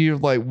do you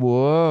like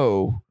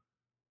whoa?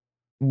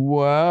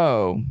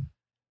 Whoa.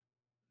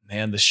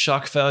 Man, the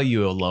shock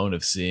value alone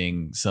of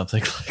seeing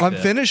something like that. I'm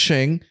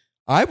finishing.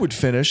 I would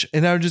finish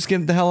and I would just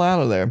get the hell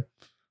out of there.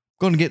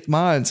 Going to get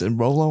mines and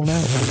roll on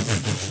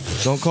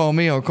out. Don't call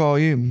me, I'll call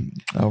you.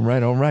 All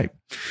right.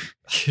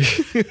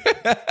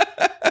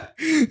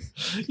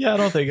 Yeah, I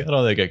don't think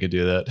I could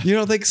do that. You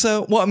don't think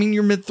so? Well, I mean,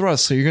 you're mid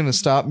thrust, so you're going to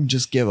stop and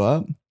just give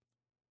up.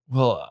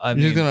 Well, I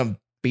mean, you're going to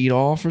beat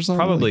off or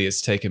something? Probably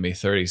it's taken me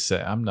 30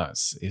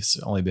 seconds. It's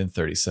only been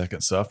 30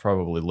 seconds. So I've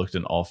probably looked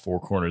in all four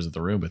corners of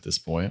the room at this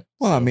point.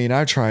 Well, I mean,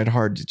 I tried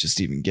hard to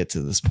just even get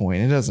to this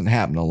point. It doesn't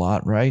happen a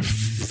lot, right?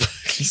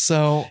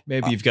 So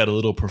maybe you've got a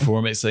little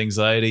performance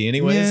anxiety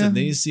anyways, and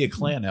then you see a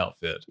Klan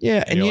outfit.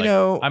 Yeah. And you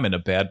know, I'm in a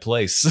bad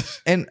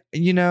place. And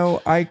you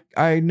know,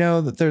 I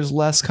know that there's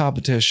less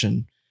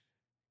competition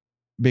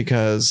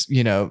because,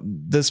 you know,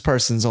 this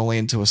person's only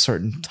into a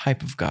certain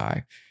type of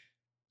guy.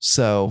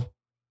 So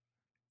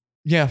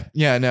yeah,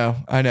 I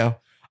know.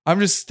 I'm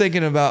just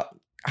thinking about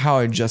how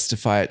I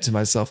justify it to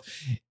myself.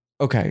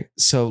 Okay,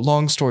 so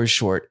long story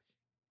short,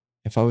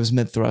 if I was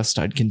mid thrust,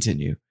 I'd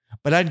continue,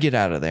 but I'd get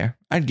out of there.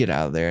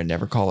 And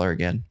never call her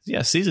again.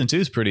 Yeah, season 2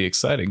 is pretty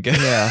exciting.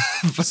 Yeah.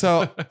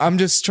 So I'm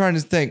just trying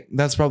to think.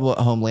 That's probably what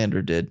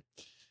Homelander did.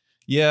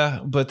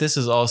 Yeah, but this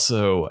is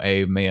also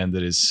a man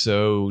that is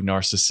so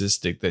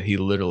narcissistic that he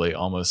literally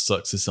almost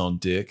sucks his own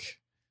dick.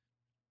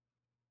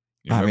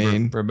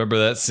 Remember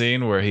that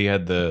scene where he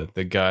had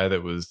the guy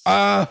that was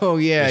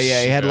he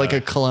had like a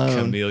clone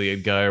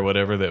chameleon guy or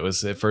whatever that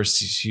was at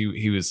first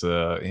he was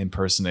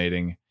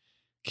impersonating,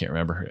 can't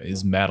remember,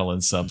 is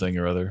Madeline something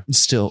or other.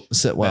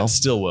 Stillwell.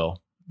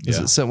 Stillwell. Is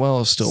it Sitwell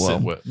or Stillwell?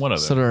 One of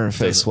them. Sit on her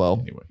face well.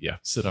 Anyway, yeah,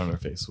 sit on her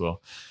face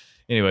well.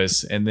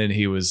 Anyways, and then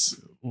he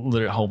was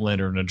literally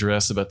Homelander in a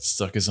dress about to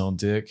suck his own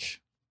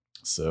dick.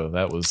 So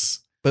that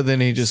was. But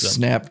then he just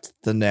snapped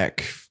the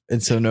neck.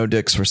 And so no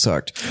dicks were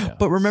sucked. Yeah.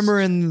 But remember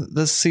in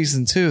this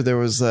season 2, there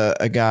was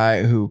a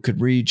guy who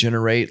could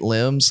regenerate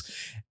limbs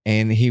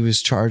and he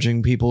was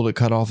charging people to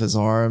cut off his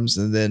arms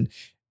and then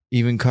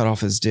even cut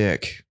off his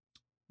dick.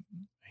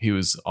 He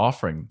was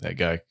offering that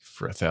guy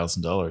for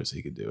 $1,000.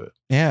 He could do it.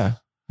 Yeah.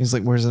 He's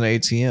like, where's an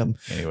ATM?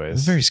 Anyways.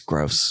 It's very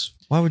gross.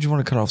 Why would you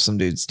want to cut off some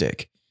dude's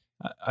dick?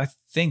 I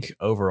think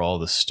overall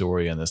the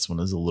story on this one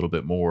is a little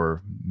bit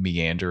more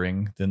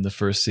meandering than the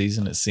first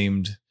season. It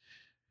seemed...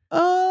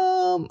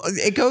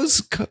 It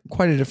goes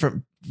quite a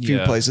different few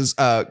places.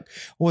 What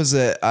was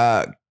it?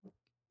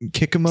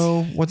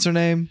 Kikimo? What's her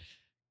name?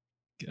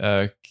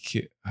 We'll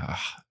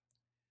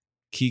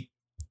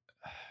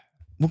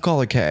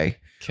call her K.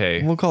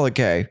 We'll call it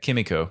K.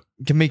 Kimiko.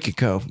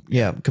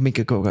 Yeah,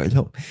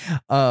 Kimiko.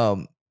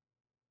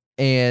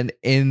 And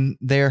in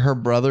there, her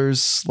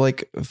brothers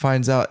like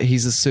finds out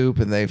he's a soup,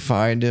 and they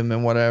find him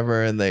and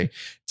whatever, and they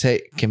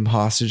take him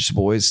hostage. The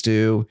boys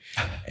do,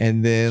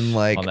 and then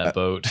like on that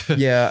boat,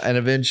 and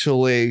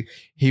eventually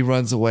he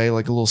runs away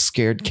like a little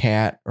scared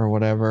cat or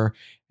whatever,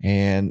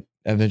 and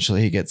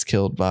eventually he gets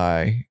killed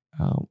by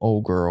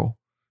old girl,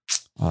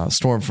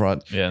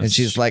 Stormfront, and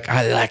she's like,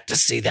 "I like to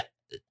see the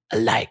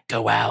light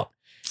go out,"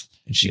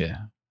 and she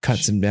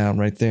cuts him down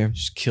right there.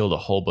 She killed a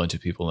whole bunch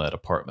of people in that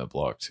apartment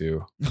block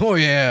too. Oh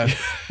yeah.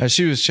 As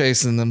she was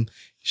chasing them,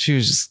 she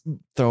was just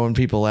throwing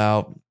people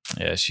out.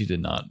 Yeah, she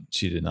did not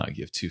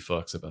give two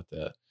fucks about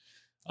that.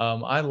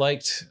 I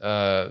liked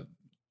the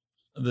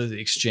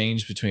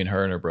exchange between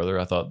her and her brother.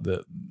 I thought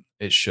that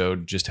it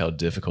showed just how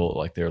difficult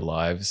like their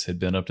lives had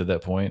been up to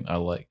that point.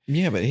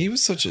 Yeah, but he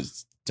was such a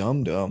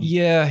dumb.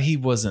 Yeah, he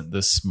wasn't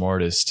the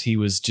smartest. He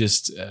was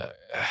just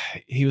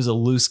he was a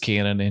loose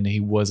cannon, and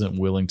he wasn't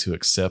willing to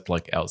accept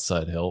like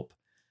outside help.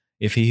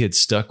 If he had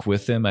stuck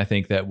with them, I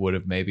think that would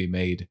have maybe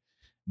made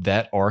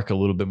that arc a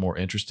little bit more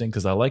interesting,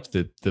 because I liked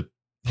the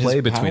play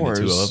between the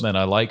two of them, and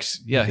I liked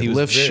he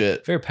was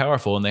very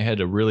powerful, and they had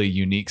a really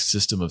unique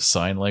system of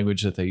sign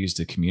language that they used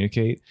to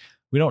communicate.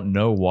 We don't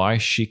know why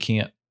she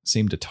can't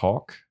seem to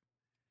talk.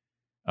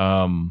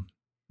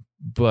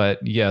 But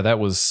yeah, that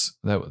was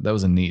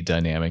a neat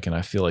dynamic, and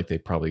I feel like they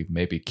probably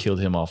maybe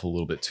killed him off a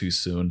little bit too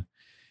soon.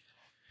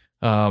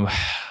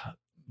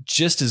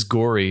 Just as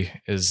gory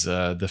as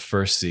the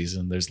first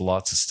season. There's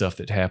lots of stuff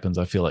that happens.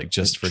 I feel like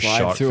just for Drive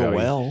shock through value. a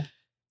well.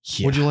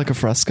 Yeah. Would you like a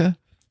Fresca?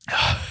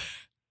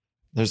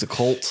 There's a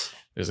cult.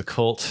 There's a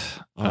cult.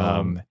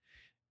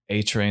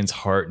 A-Train's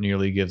heart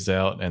nearly gives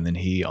out, and then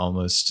he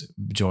almost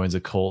joins a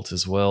cult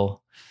as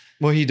well.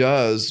 Well, he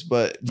does,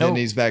 but then Oh.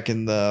 he's back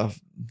in the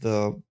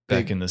Back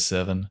big, in the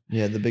 7.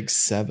 yeah, the big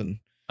 7.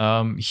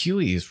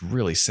 Huey is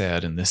really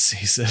sad in this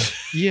season.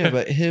 Yeah,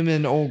 but him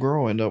and old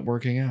girl end up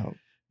working out.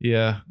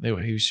 Yeah,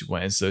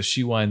 so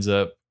she winds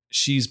up.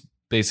 She's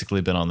basically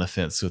been on the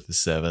fence with the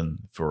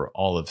 7 for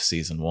all of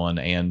season 1,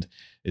 and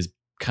is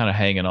kind of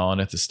hanging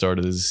on at the start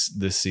of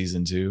this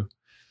season too.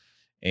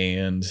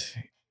 And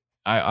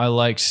I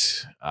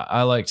liked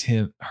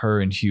her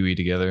and Huey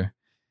together.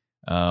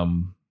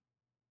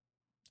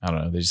 I don't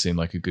know. They just seem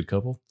like a good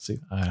couple. See,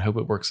 I hope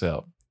it works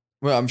out.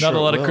 Well, I'm sure Not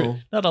a lot it of will.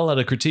 not a lot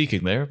of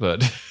critiquing there,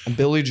 but And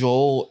Billy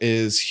Joel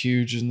is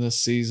huge in this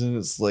season.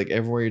 It's like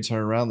everywhere you turn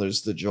around,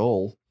 there's the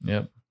Joel.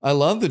 yep. I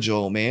love the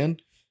Joel, man.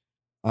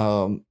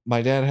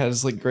 My dad had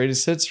his like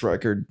greatest hits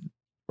record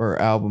or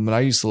album, and I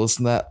used to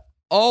listen to that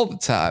all the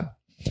time.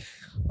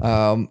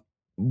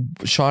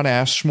 Sean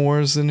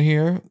Ashmore's in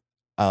here,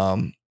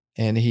 and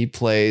he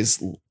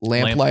plays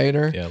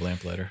Lamplighter. Yeah,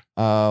 Lamplighter.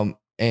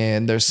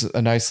 And there's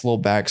a nice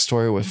little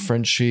backstory with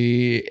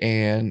Frenchie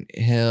and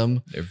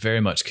him. They're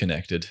very much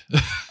connected.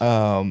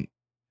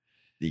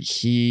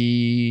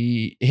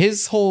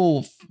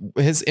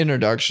 His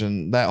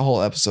introduction, that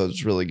whole episode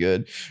is really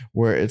good,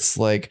 where it's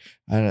like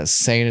an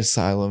insane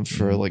asylum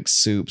for like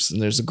soups,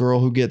 and there's a girl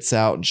who gets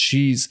out and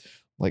she's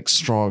like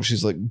strong.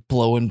 She's like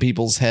blowing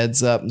people's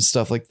heads up and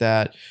stuff like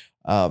that.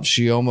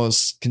 She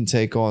almost can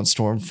take on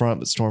Stormfront,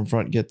 but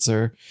Stormfront gets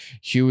her.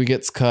 Huey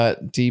gets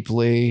cut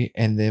deeply,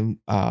 and then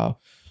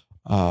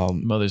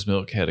Mother's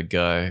Milk had a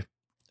guy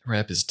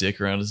wrap his dick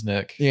around his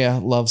neck. yeah,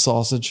 love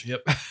sausage.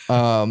 Yep.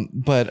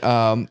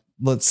 But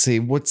let's see,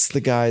 what's the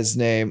guy's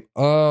name?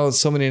 Oh,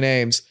 so many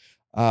names.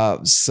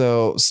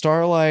 So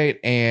Starlight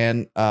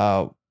and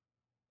Carl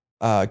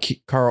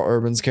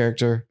Urban's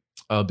character,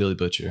 Billy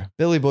Butcher.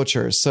 Billy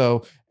Butcher.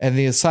 So in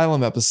the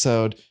asylum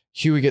episode,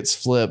 Huey gets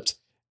flipped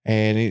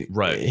and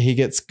he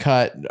gets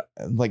cut,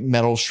 like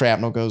metal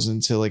shrapnel goes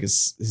into like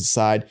his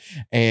side,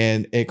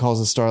 and it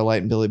causes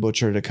Starlight and Billy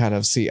Butcher to kind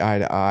of see eye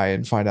to eye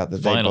and find out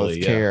that Finally, they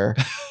both yeah. care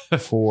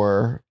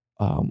for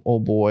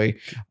old boy.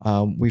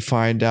 We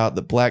find out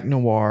that Black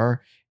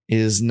Noir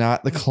is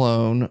not the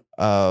clone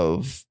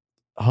of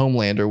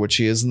Homelander, which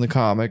he is in the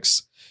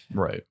comics,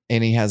 Right.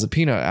 and he has a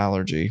peanut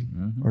allergy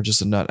Mhm. or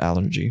just a nut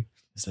allergy.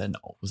 Was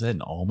that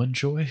an almond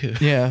joy?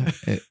 Yeah.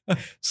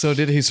 So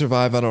did he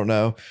survive? I don't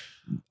know.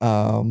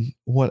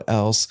 What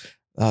else?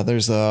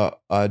 There's a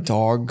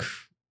dog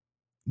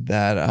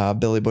that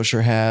Billy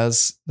Butcher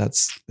has.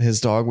 That's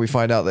his dog. We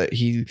find out that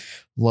he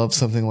loves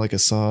something like a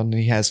son.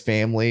 He has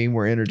family.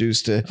 We're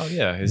introduced to Oh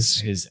yeah,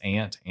 his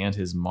aunt and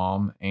his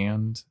mom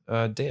and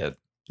dad,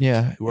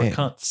 yeah, who are and-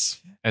 cunts,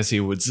 as he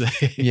would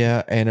say.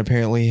 yeah, and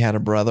apparently he had a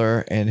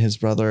brother, and his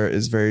brother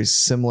is very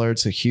similar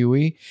to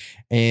Huey,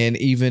 and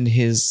even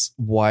his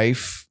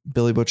wife,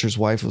 Billy Butcher's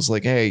wife, was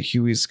like, "Hey,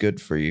 Huey's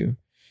good for you."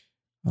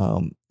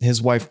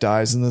 His wife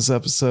dies in this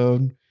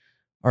episode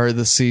or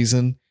this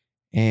season,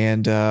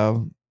 and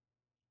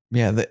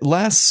yeah, the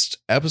last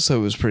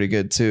episode was pretty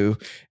good too.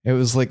 It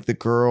was like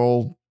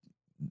all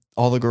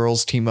the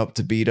girls team up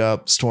to beat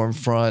up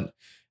Stormfront,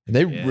 and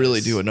they really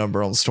Yes. do a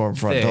number on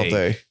Stormfront, don't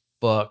they?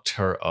 Fucked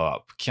her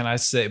up. Can I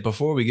say,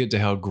 before we get to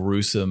how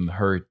gruesome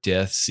her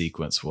death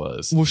sequence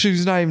was, Well, she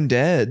was not even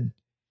dead.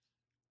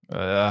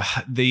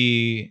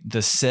 the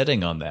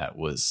setting on that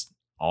was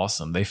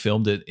awesome. They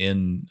filmed it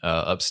in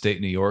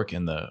upstate New York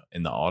in the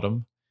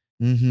autumn.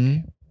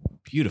 Mm-hmm.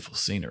 Beautiful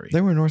scenery.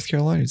 They were in North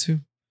Carolina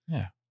too.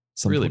 Yeah.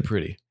 Some Really point.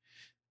 pretty.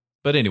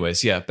 But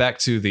anyways, yeah, back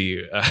to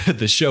the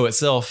the show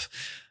itself.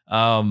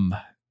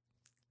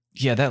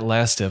 Yeah, that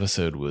last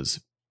episode was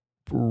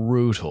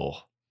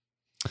brutal.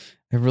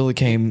 It really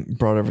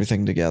brought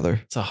everything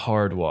together. It's a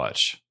hard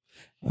watch.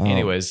 Um,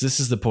 Anyways, this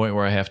is the point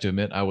where I have to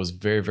admit I was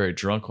very, very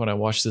drunk when I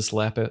watched this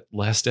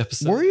last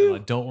episode. Were you?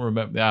 And I don't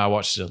remember. I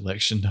watched it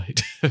election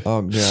night.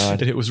 Oh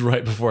God. And it was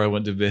right before I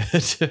went to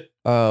bed.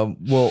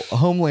 Well,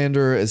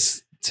 Homelander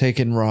has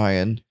taken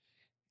Ryan,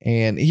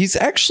 and he's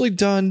actually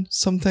done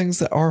some things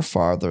that are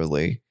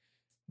fatherly,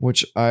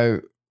 which I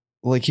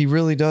like. He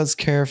really does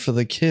care for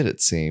the kid, it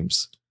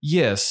seems.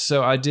 Yes,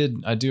 so I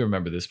do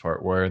remember this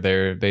part where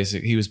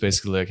he was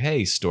basically like,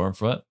 "Hey,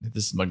 Stormfront,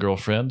 this is my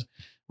girlfriend.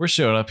 We're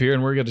showing up here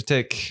and we're going to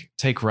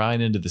take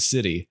Ryan into the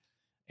city."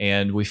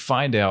 And we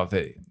find out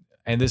that,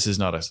 and this is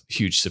not a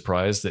huge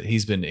surprise, that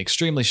he's been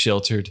extremely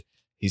sheltered.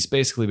 He's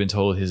basically been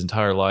told his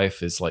entire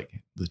life is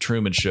like the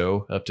Truman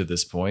Show up to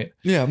this point.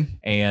 Yeah.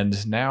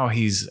 And now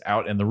he's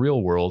out in the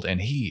real world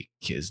and he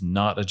is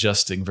not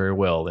adjusting very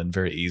well and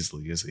very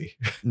easily, is he?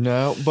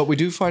 No, but we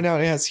do find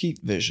out he has heat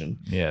vision.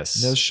 Yes.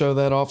 He does show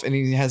that off, and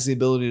he has the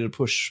ability to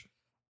push.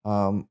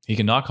 He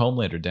can knock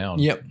Homelander down.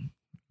 Yep.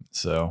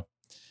 So,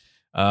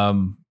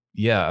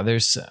 Yeah,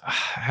 there's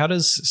how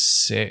does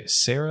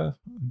Sarah,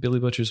 Billy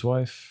Butcher's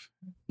wife,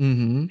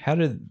 Mm-hmm. how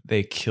did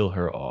they kill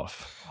her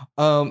off?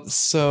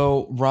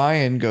 So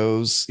Ryan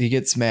he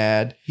gets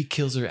mad. He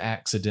kills her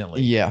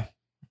accidentally. Yeah.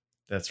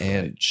 That's right.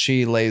 And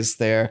she lays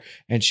there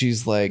and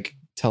she's like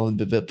telling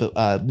Billy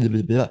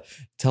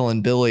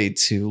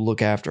to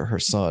look after her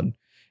son.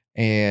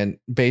 And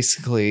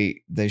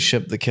basically they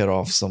ship the kid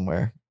off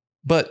somewhere.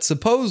 But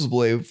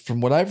supposedly,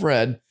 from what I've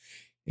read,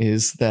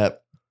 is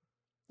that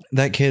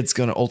kid's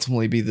going to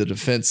ultimately be the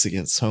defense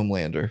against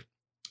Homelander.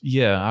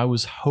 Yeah, I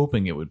was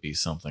hoping it would be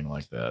something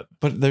like that.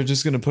 But they're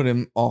just going to put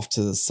him off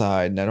to the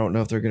side. And I don't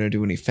know if they're going to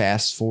do any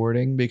fast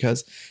forwarding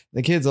because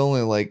the kid's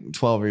only like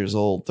 12 years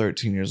old,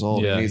 13 years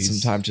old. Yeah, he needs some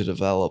time to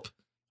develop.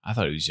 I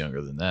thought he was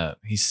younger than that.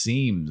 He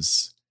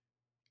seems,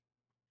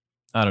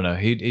 I don't know.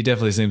 He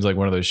definitely seems like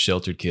one of those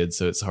sheltered kids.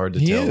 So it's hard to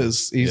tell. He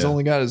is. He's Yeah.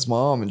 only got his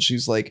mom and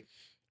she's like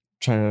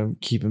trying to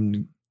keep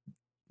him,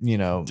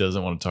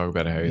 Doesn't want to talk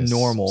about how he has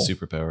normal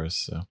superpowers.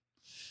 So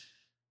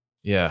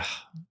yeah.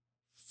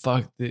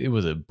 Fuck, it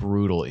was a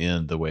brutal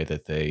end the way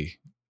that they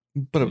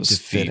but it was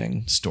defeat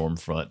fitting.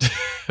 Stormfront.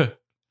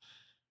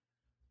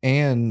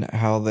 And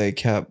how they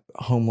kept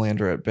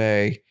Homelander at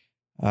bay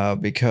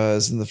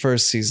because in the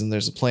first season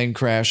there's a plane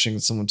crashing.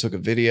 Someone took a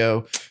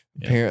video.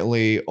 Yeah.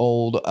 Apparently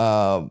old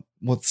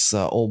what's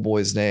old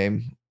boy's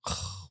name?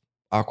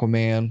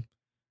 Aquaman.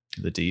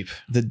 The Deep.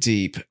 The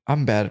Deep.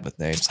 I'm bad with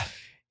names.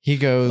 He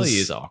goes. Well, he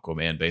is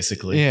Aquaman,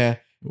 basically. Yeah.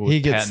 With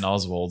he gets Patton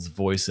Oswalt's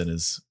voice in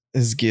his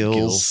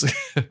gills.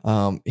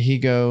 gills. He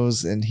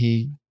goes and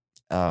he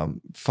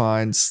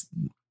finds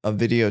a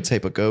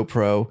videotape, a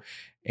GoPro,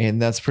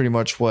 and that's pretty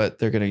much what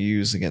they're going to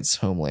use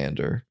against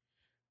Homelander.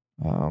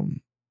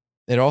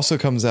 It also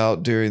comes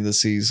out during the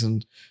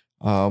season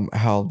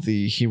how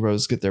the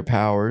heroes get their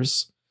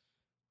powers.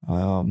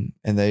 And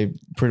they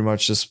pretty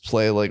much just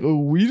play like, oh,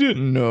 we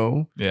didn't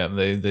know. Yeah,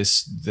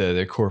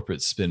 their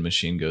corporate spin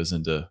machine goes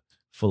into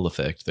full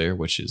effect there,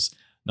 which is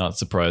not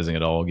surprising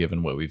at all,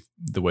 given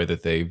the way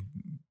that they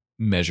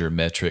measure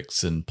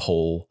metrics and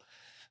poll.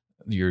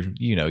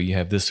 You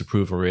have this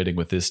approval rating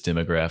with this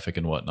demographic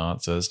and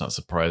whatnot, so it's not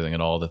surprising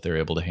at all that they're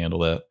able to handle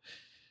that.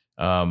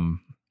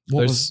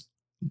 There's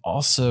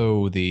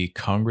also the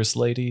Congress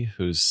lady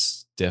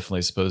who's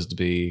definitely supposed to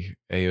be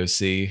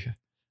AOC.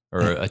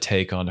 Or a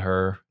take on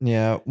her.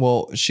 Yeah,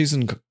 well, she's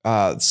in.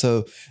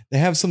 So they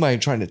have somebody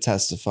trying to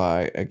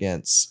testify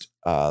against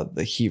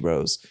the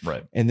heroes,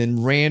 Right? And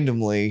then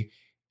randomly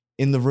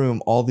in the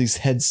room, all these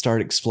heads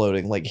start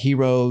exploding, like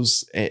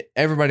heroes,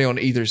 everybody on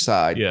either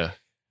side. Yeah.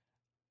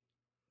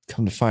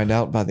 Come to find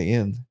out, by the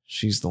end,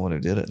 she's the one who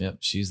did it. Yep,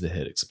 she's the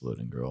head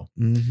exploding girl.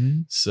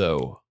 Mm-hmm.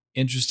 So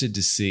interested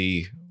to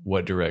see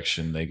what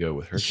direction they go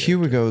with her.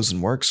 Huey goes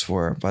and works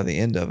for her by the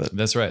end of it.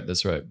 That's right.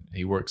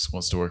 He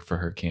wants to work for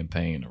her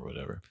campaign or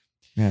whatever.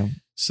 Yeah.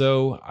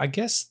 So I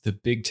guess the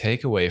big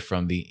takeaway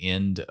from the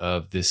end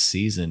of this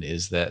season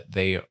is that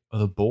the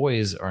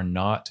boys are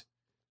not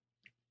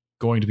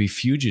going to be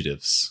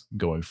fugitives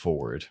going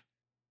forward.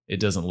 It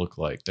doesn't look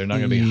like they're not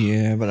going to be.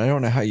 Yeah, but I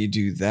don't know how you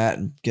do that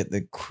and get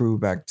the crew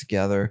back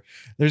together.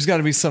 There's got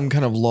to be some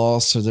kind of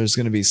loss, or there's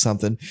going to be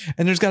something,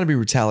 and there's got to be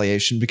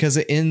retaliation because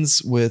it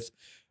ends with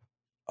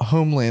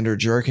Homelander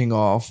jerking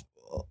off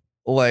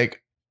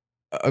like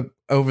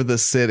over the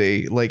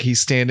city, like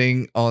he's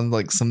standing on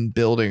like some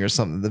building or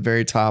something, the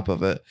very top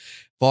of it,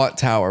 Vought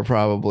Tower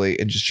probably,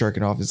 and just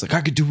jerking off. He's like,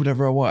 I could do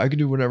whatever I want. I could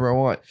do whatever I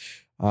want.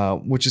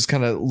 Which is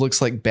kind of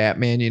looks like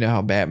Batman. You know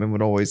how Batman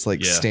would always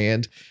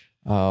stand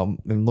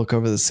and look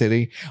over the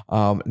city.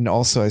 And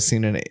also I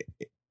seen an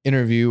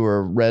interview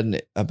or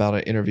read about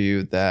an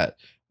interview that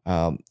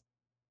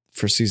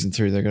for season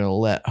 3, they're going to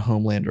let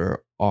Homelander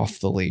off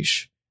the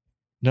leash.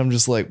 And I'm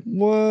just like,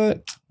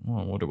 what? Well,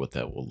 I wonder what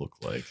that will look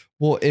like.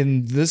 Well,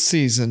 in this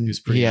season,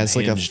 he has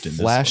like a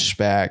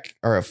flashback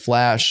or a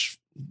flash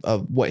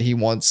of what he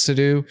wants to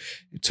do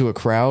to a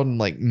crowd and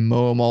like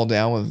mow them all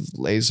down with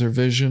laser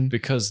vision.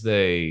 Because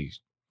they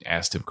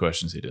asked him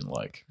questions he didn't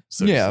like.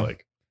 So he's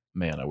like,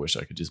 man, I wish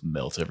I could just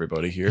melt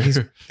everybody here.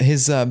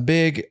 His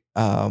big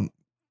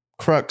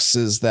crux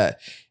is that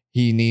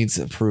he needs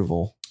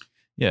approval.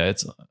 Yeah,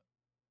 it's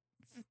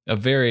a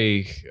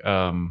very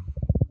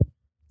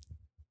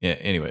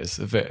anyways,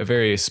 a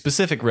very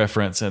specific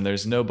reference, and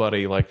there's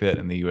nobody like that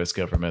in the U.S.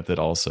 government that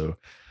also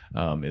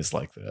is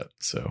like that.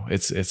 So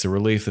it's a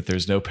relief that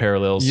there's no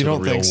parallels to the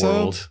real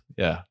world.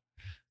 Yeah,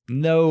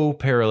 no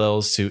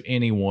parallels to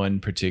any one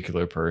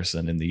particular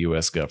person in the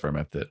U.S.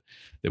 government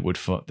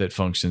that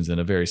functions in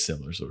a very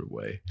similar sort of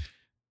way,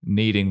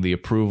 needing the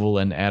approval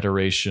and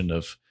adoration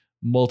of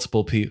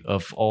multiple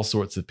of all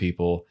sorts of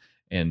people,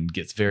 and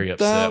gets very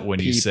upset when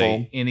you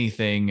say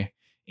anything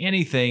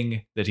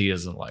that he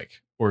doesn't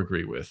like or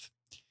agree with.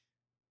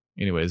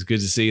 Anyways,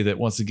 good to see that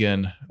once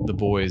again the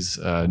boys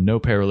no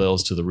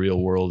parallels to the real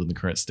world in the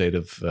current state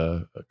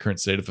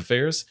of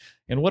affairs,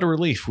 and what a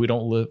relief we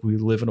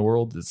live in a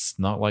world that's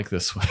not like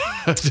this one.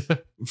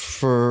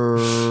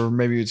 For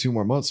maybe 2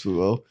 more months we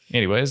will.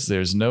 Anyways,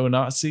 there's no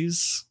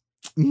Nazis.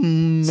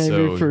 Maybe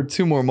so for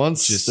 2 more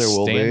months just there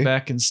will be. Stand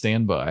back and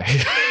stand by.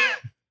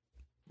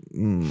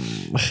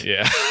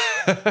 Yeah.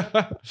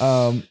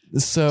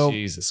 So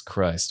Jesus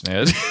Christ,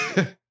 man.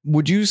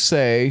 would you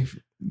say,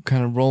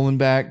 kind of rolling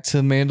back to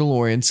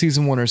Mandalorian,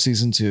 season 1 or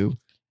season 2?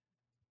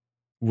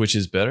 Which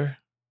is better?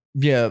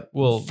 Yeah.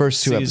 Well,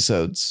 first 2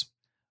 episodes.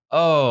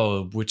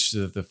 Oh, which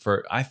the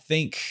first? I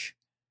think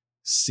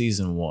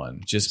season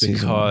 1, just Season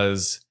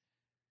because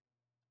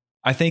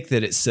I think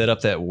that it set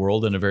up that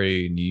world in a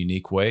very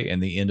unique way,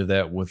 and the end of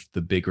that with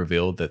the big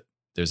reveal that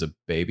there's a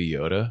baby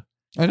Yoda.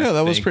 I know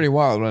that was think- pretty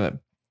wild, wasn't it?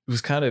 It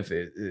was kind of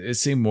it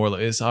seemed more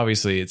like it's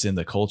obviously it's in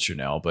the culture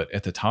now, but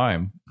at the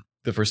time,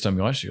 the first time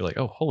you watched it, you're like,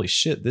 oh, holy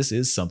shit, this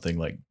is something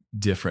like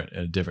different in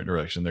a different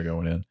direction they're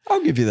going in.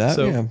 I'll give you that.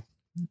 So- yeah.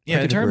 Yeah, I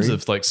in could terms agree.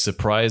 of like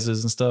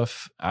surprises and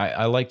stuff,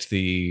 I liked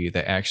the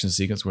action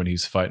sequence when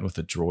he's fighting with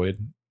the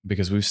droid,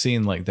 because we've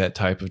seen like that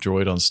type of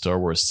droid on Star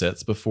Wars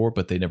sets before,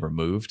 but they never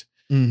moved.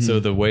 Mhm. So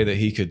the way that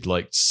he could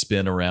like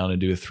spin around and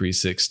do a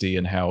 360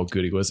 and how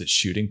good he was at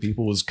shooting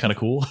people was kind of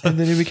cool. And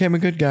then he became a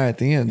good guy at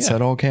the end. So Yeah.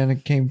 it all kind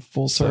of came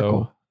full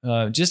circle.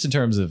 So, just in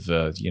terms of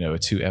a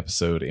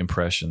 2-episode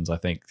impressions, I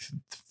think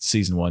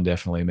season 1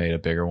 definitely made a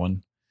bigger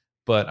one.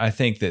 But I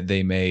think that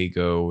they may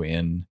go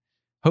in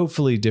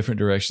hopefully different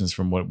directions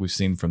from what we've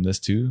seen from this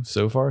 2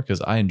 so far, because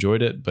I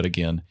enjoyed it. But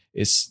again,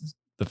 it's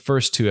the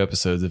first 2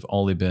 episodes have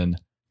only been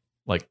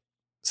like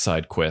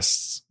side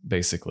quests,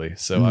 basically.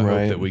 So I Right.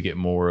 hope that we get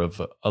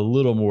a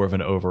little more of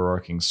an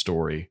overarching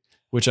story,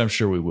 which I'm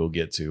sure we will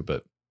get to,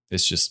 but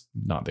it's just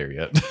not there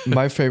yet.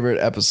 My favorite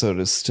episode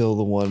is still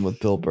the one with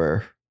Bill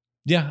Burr.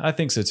 Yeah, I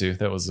think so too.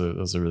 That was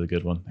a really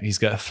good one. He's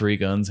got 3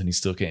 guns and he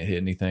still can't hit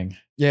anything.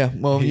 Yeah,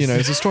 well, he's a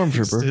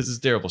stormtrooper. It's a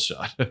terrible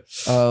shot.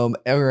 All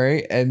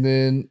right, and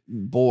then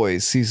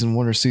Boys, season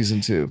 1 or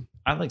season 2?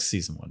 I like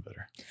season 1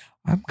 better.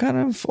 I'm kind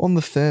of on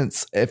the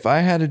fence. If I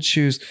had to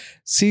choose,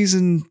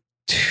 season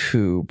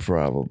 2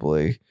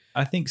 probably.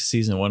 I think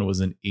season 1 was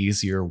an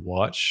easier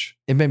watch.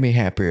 It made me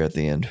happier at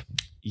the end.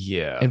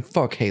 Yeah. And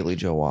fuck Haley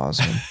Joel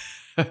Osment.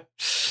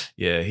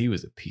 Yeah, he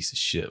was a piece of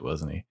shit,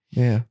 wasn't he?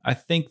 Yeah. I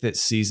think that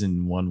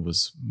season 1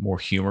 was more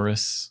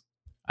humorous.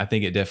 I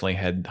think it definitely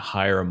had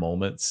higher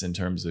moments in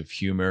terms of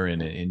humor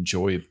and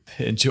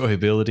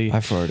enjoyability. I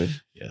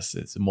farted. Yes,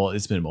 it's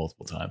been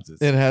multiple times.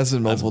 It has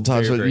been multiple I'm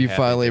times, very, but very you happy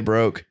finally that-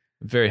 broke.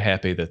 I'm very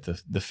happy that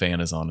the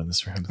fan is on in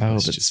this room. I hope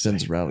Let's it just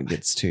spins say. around and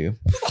gets to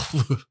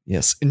you.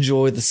 Yes.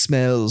 Enjoy the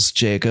smells,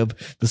 Jacob.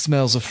 The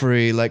smells are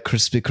free, like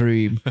Krispy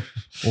Kreme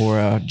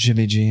or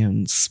Jimmy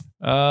John's.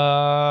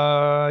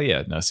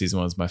 Yeah, no, season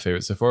 1 is my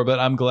favorite so far, but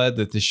I'm glad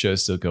that this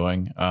show's still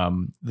going.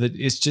 That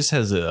it just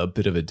has a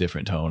bit of a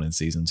different tone in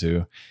season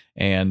 2,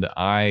 and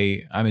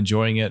I'm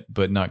enjoying it,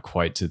 but not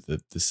quite to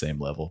the same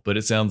level. But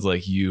it sounds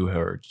like you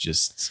are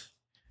just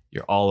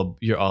you're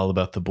all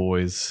about the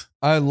boys.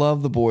 I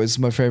love The Boys.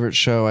 My favorite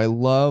show. I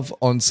love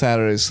on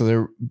Saturdays.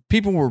 So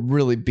people were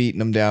really beating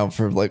them down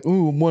for like,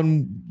 ooh,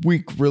 1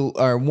 week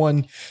or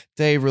 1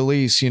 day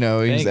release.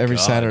 Thank Every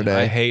God. Saturday.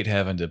 I hate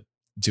having to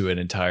do an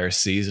entire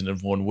season in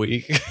 1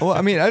 week. Well,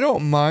 I mean, I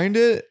don't mind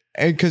it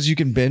because you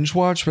can binge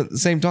watch, but at the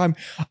same time,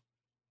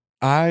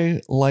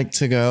 I like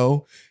to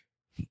go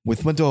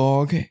with my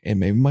dog and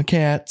maybe my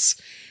cats.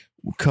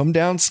 We'll come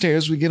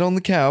downstairs, we get on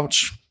the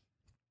couch,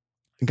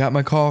 got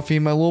my coffee,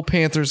 my little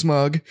Panthers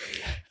mug,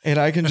 and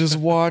I can just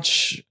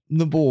watch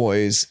The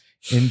Boys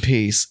in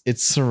peace.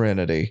 It's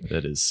serenity.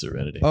 That is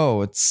serenity.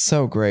 Oh, it's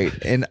so great.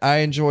 And I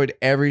enjoyed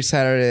every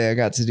Saturday I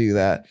got to do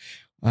that.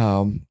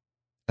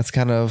 That's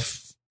kind of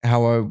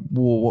how I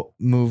will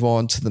move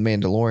on to The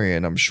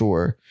Mandalorian, I'm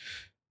sure.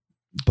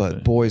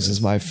 But Boys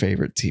is my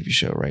favorite TV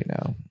show right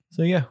now.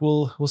 So yeah,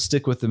 we'll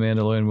stick with The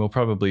Mandalorian. We'll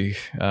probably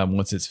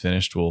once it's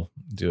finished, we'll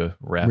do a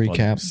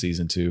recap on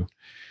season 2,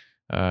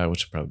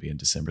 which will probably be in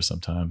December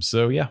sometime.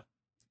 So yeah,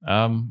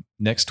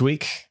 next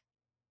week,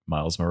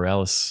 Miles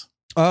Morales.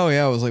 Oh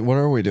yeah, I was like, what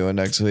are we doing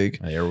next week?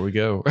 There we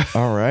go.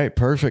 All right,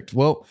 perfect.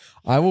 Well,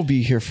 I will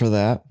be here for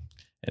that.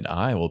 And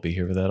I will be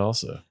here for that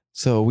also.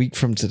 So a week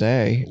from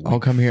today, I'll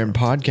come here and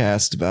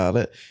podcast about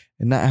it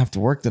and not have to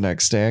work the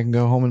next day. I can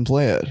go home and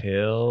play it.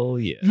 Hell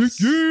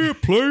yes. Yeah,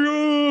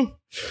 player.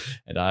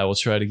 And I will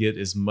try to get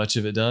as much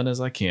of it done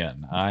as I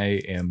can.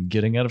 I am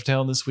getting out of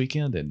town this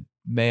weekend, and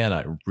man,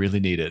 I really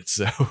need it.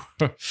 So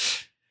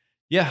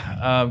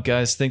yeah,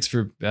 guys, thanks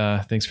for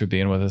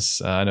being with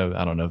us. I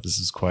don't know if this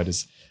is quite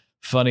as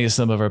funny as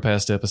some of our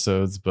past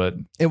episodes, but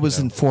It was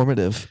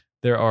informative.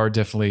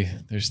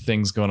 there's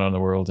things going on in the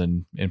world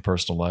and in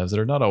personal lives that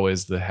are not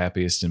always the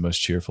happiest and most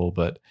cheerful,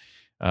 but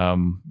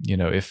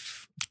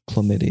if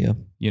Chlamydia.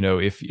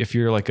 if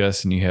you're like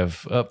us and you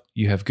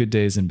have good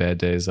days and bad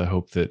days, I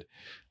hope that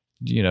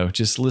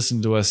just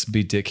listen to us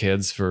be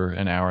dickheads for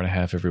an hour and a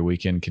half every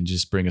weekend can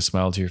just bring a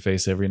smile to your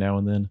face every now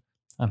and then.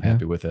 I'm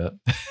happy with that.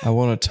 I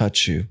want to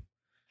touch you.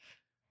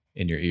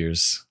 In your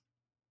ears.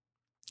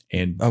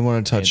 And I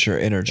want to touch your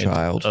inner and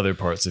child. other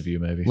parts of you,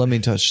 maybe. Let me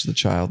touch the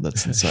child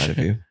that's inside of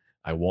you.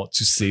 I want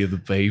to see the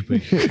baby.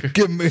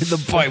 Give me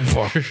the pipe.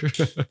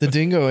 The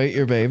dingo ate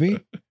your baby?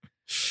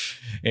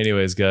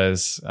 Anyways,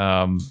 guys,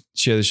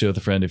 share the show with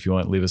a friend if you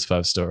want. Leave us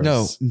 5 stars.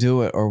 No,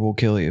 do it or we'll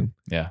kill you.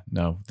 Yeah,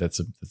 no,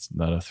 that's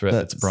not a threat.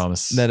 That's a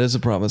promise. That is a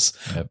promise.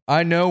 Yep.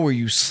 I know where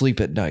you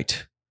sleep at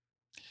night.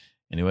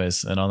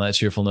 Anyways, and on that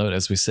cheerful note,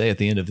 as we say at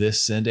the end of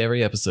this and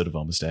every episode of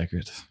Almost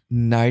Accurate,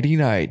 Nighty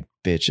night,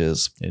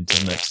 bitches.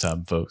 until next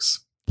time,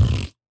 folks.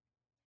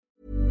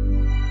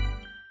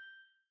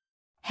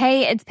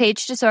 Hey, it's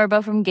Paige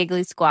DeSorbo from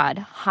Giggly Squad.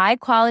 High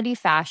quality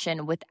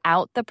fashion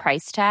without the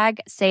price tag.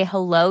 Say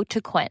hello to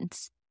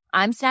Quince.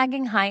 I'm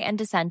snagging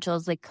high-end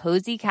essentials like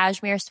cozy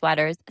cashmere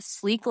sweaters,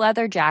 sleek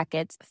leather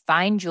jackets,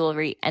 fine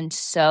jewelry, and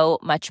so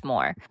much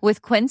more.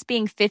 With Quince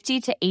being 50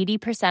 to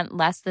 80%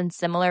 less than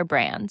similar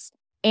brands.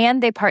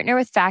 And they partner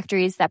with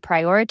factories that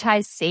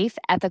prioritize safe,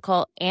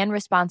 ethical, and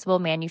responsible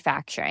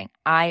manufacturing.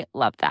 I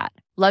love that.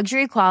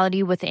 Luxury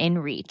quality within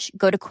reach.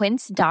 Go to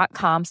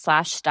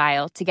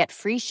quince.com/style to get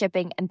free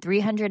shipping and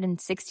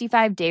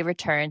 365-day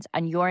returns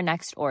on your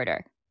next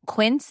order.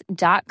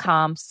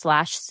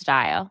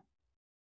 Quince.com/style.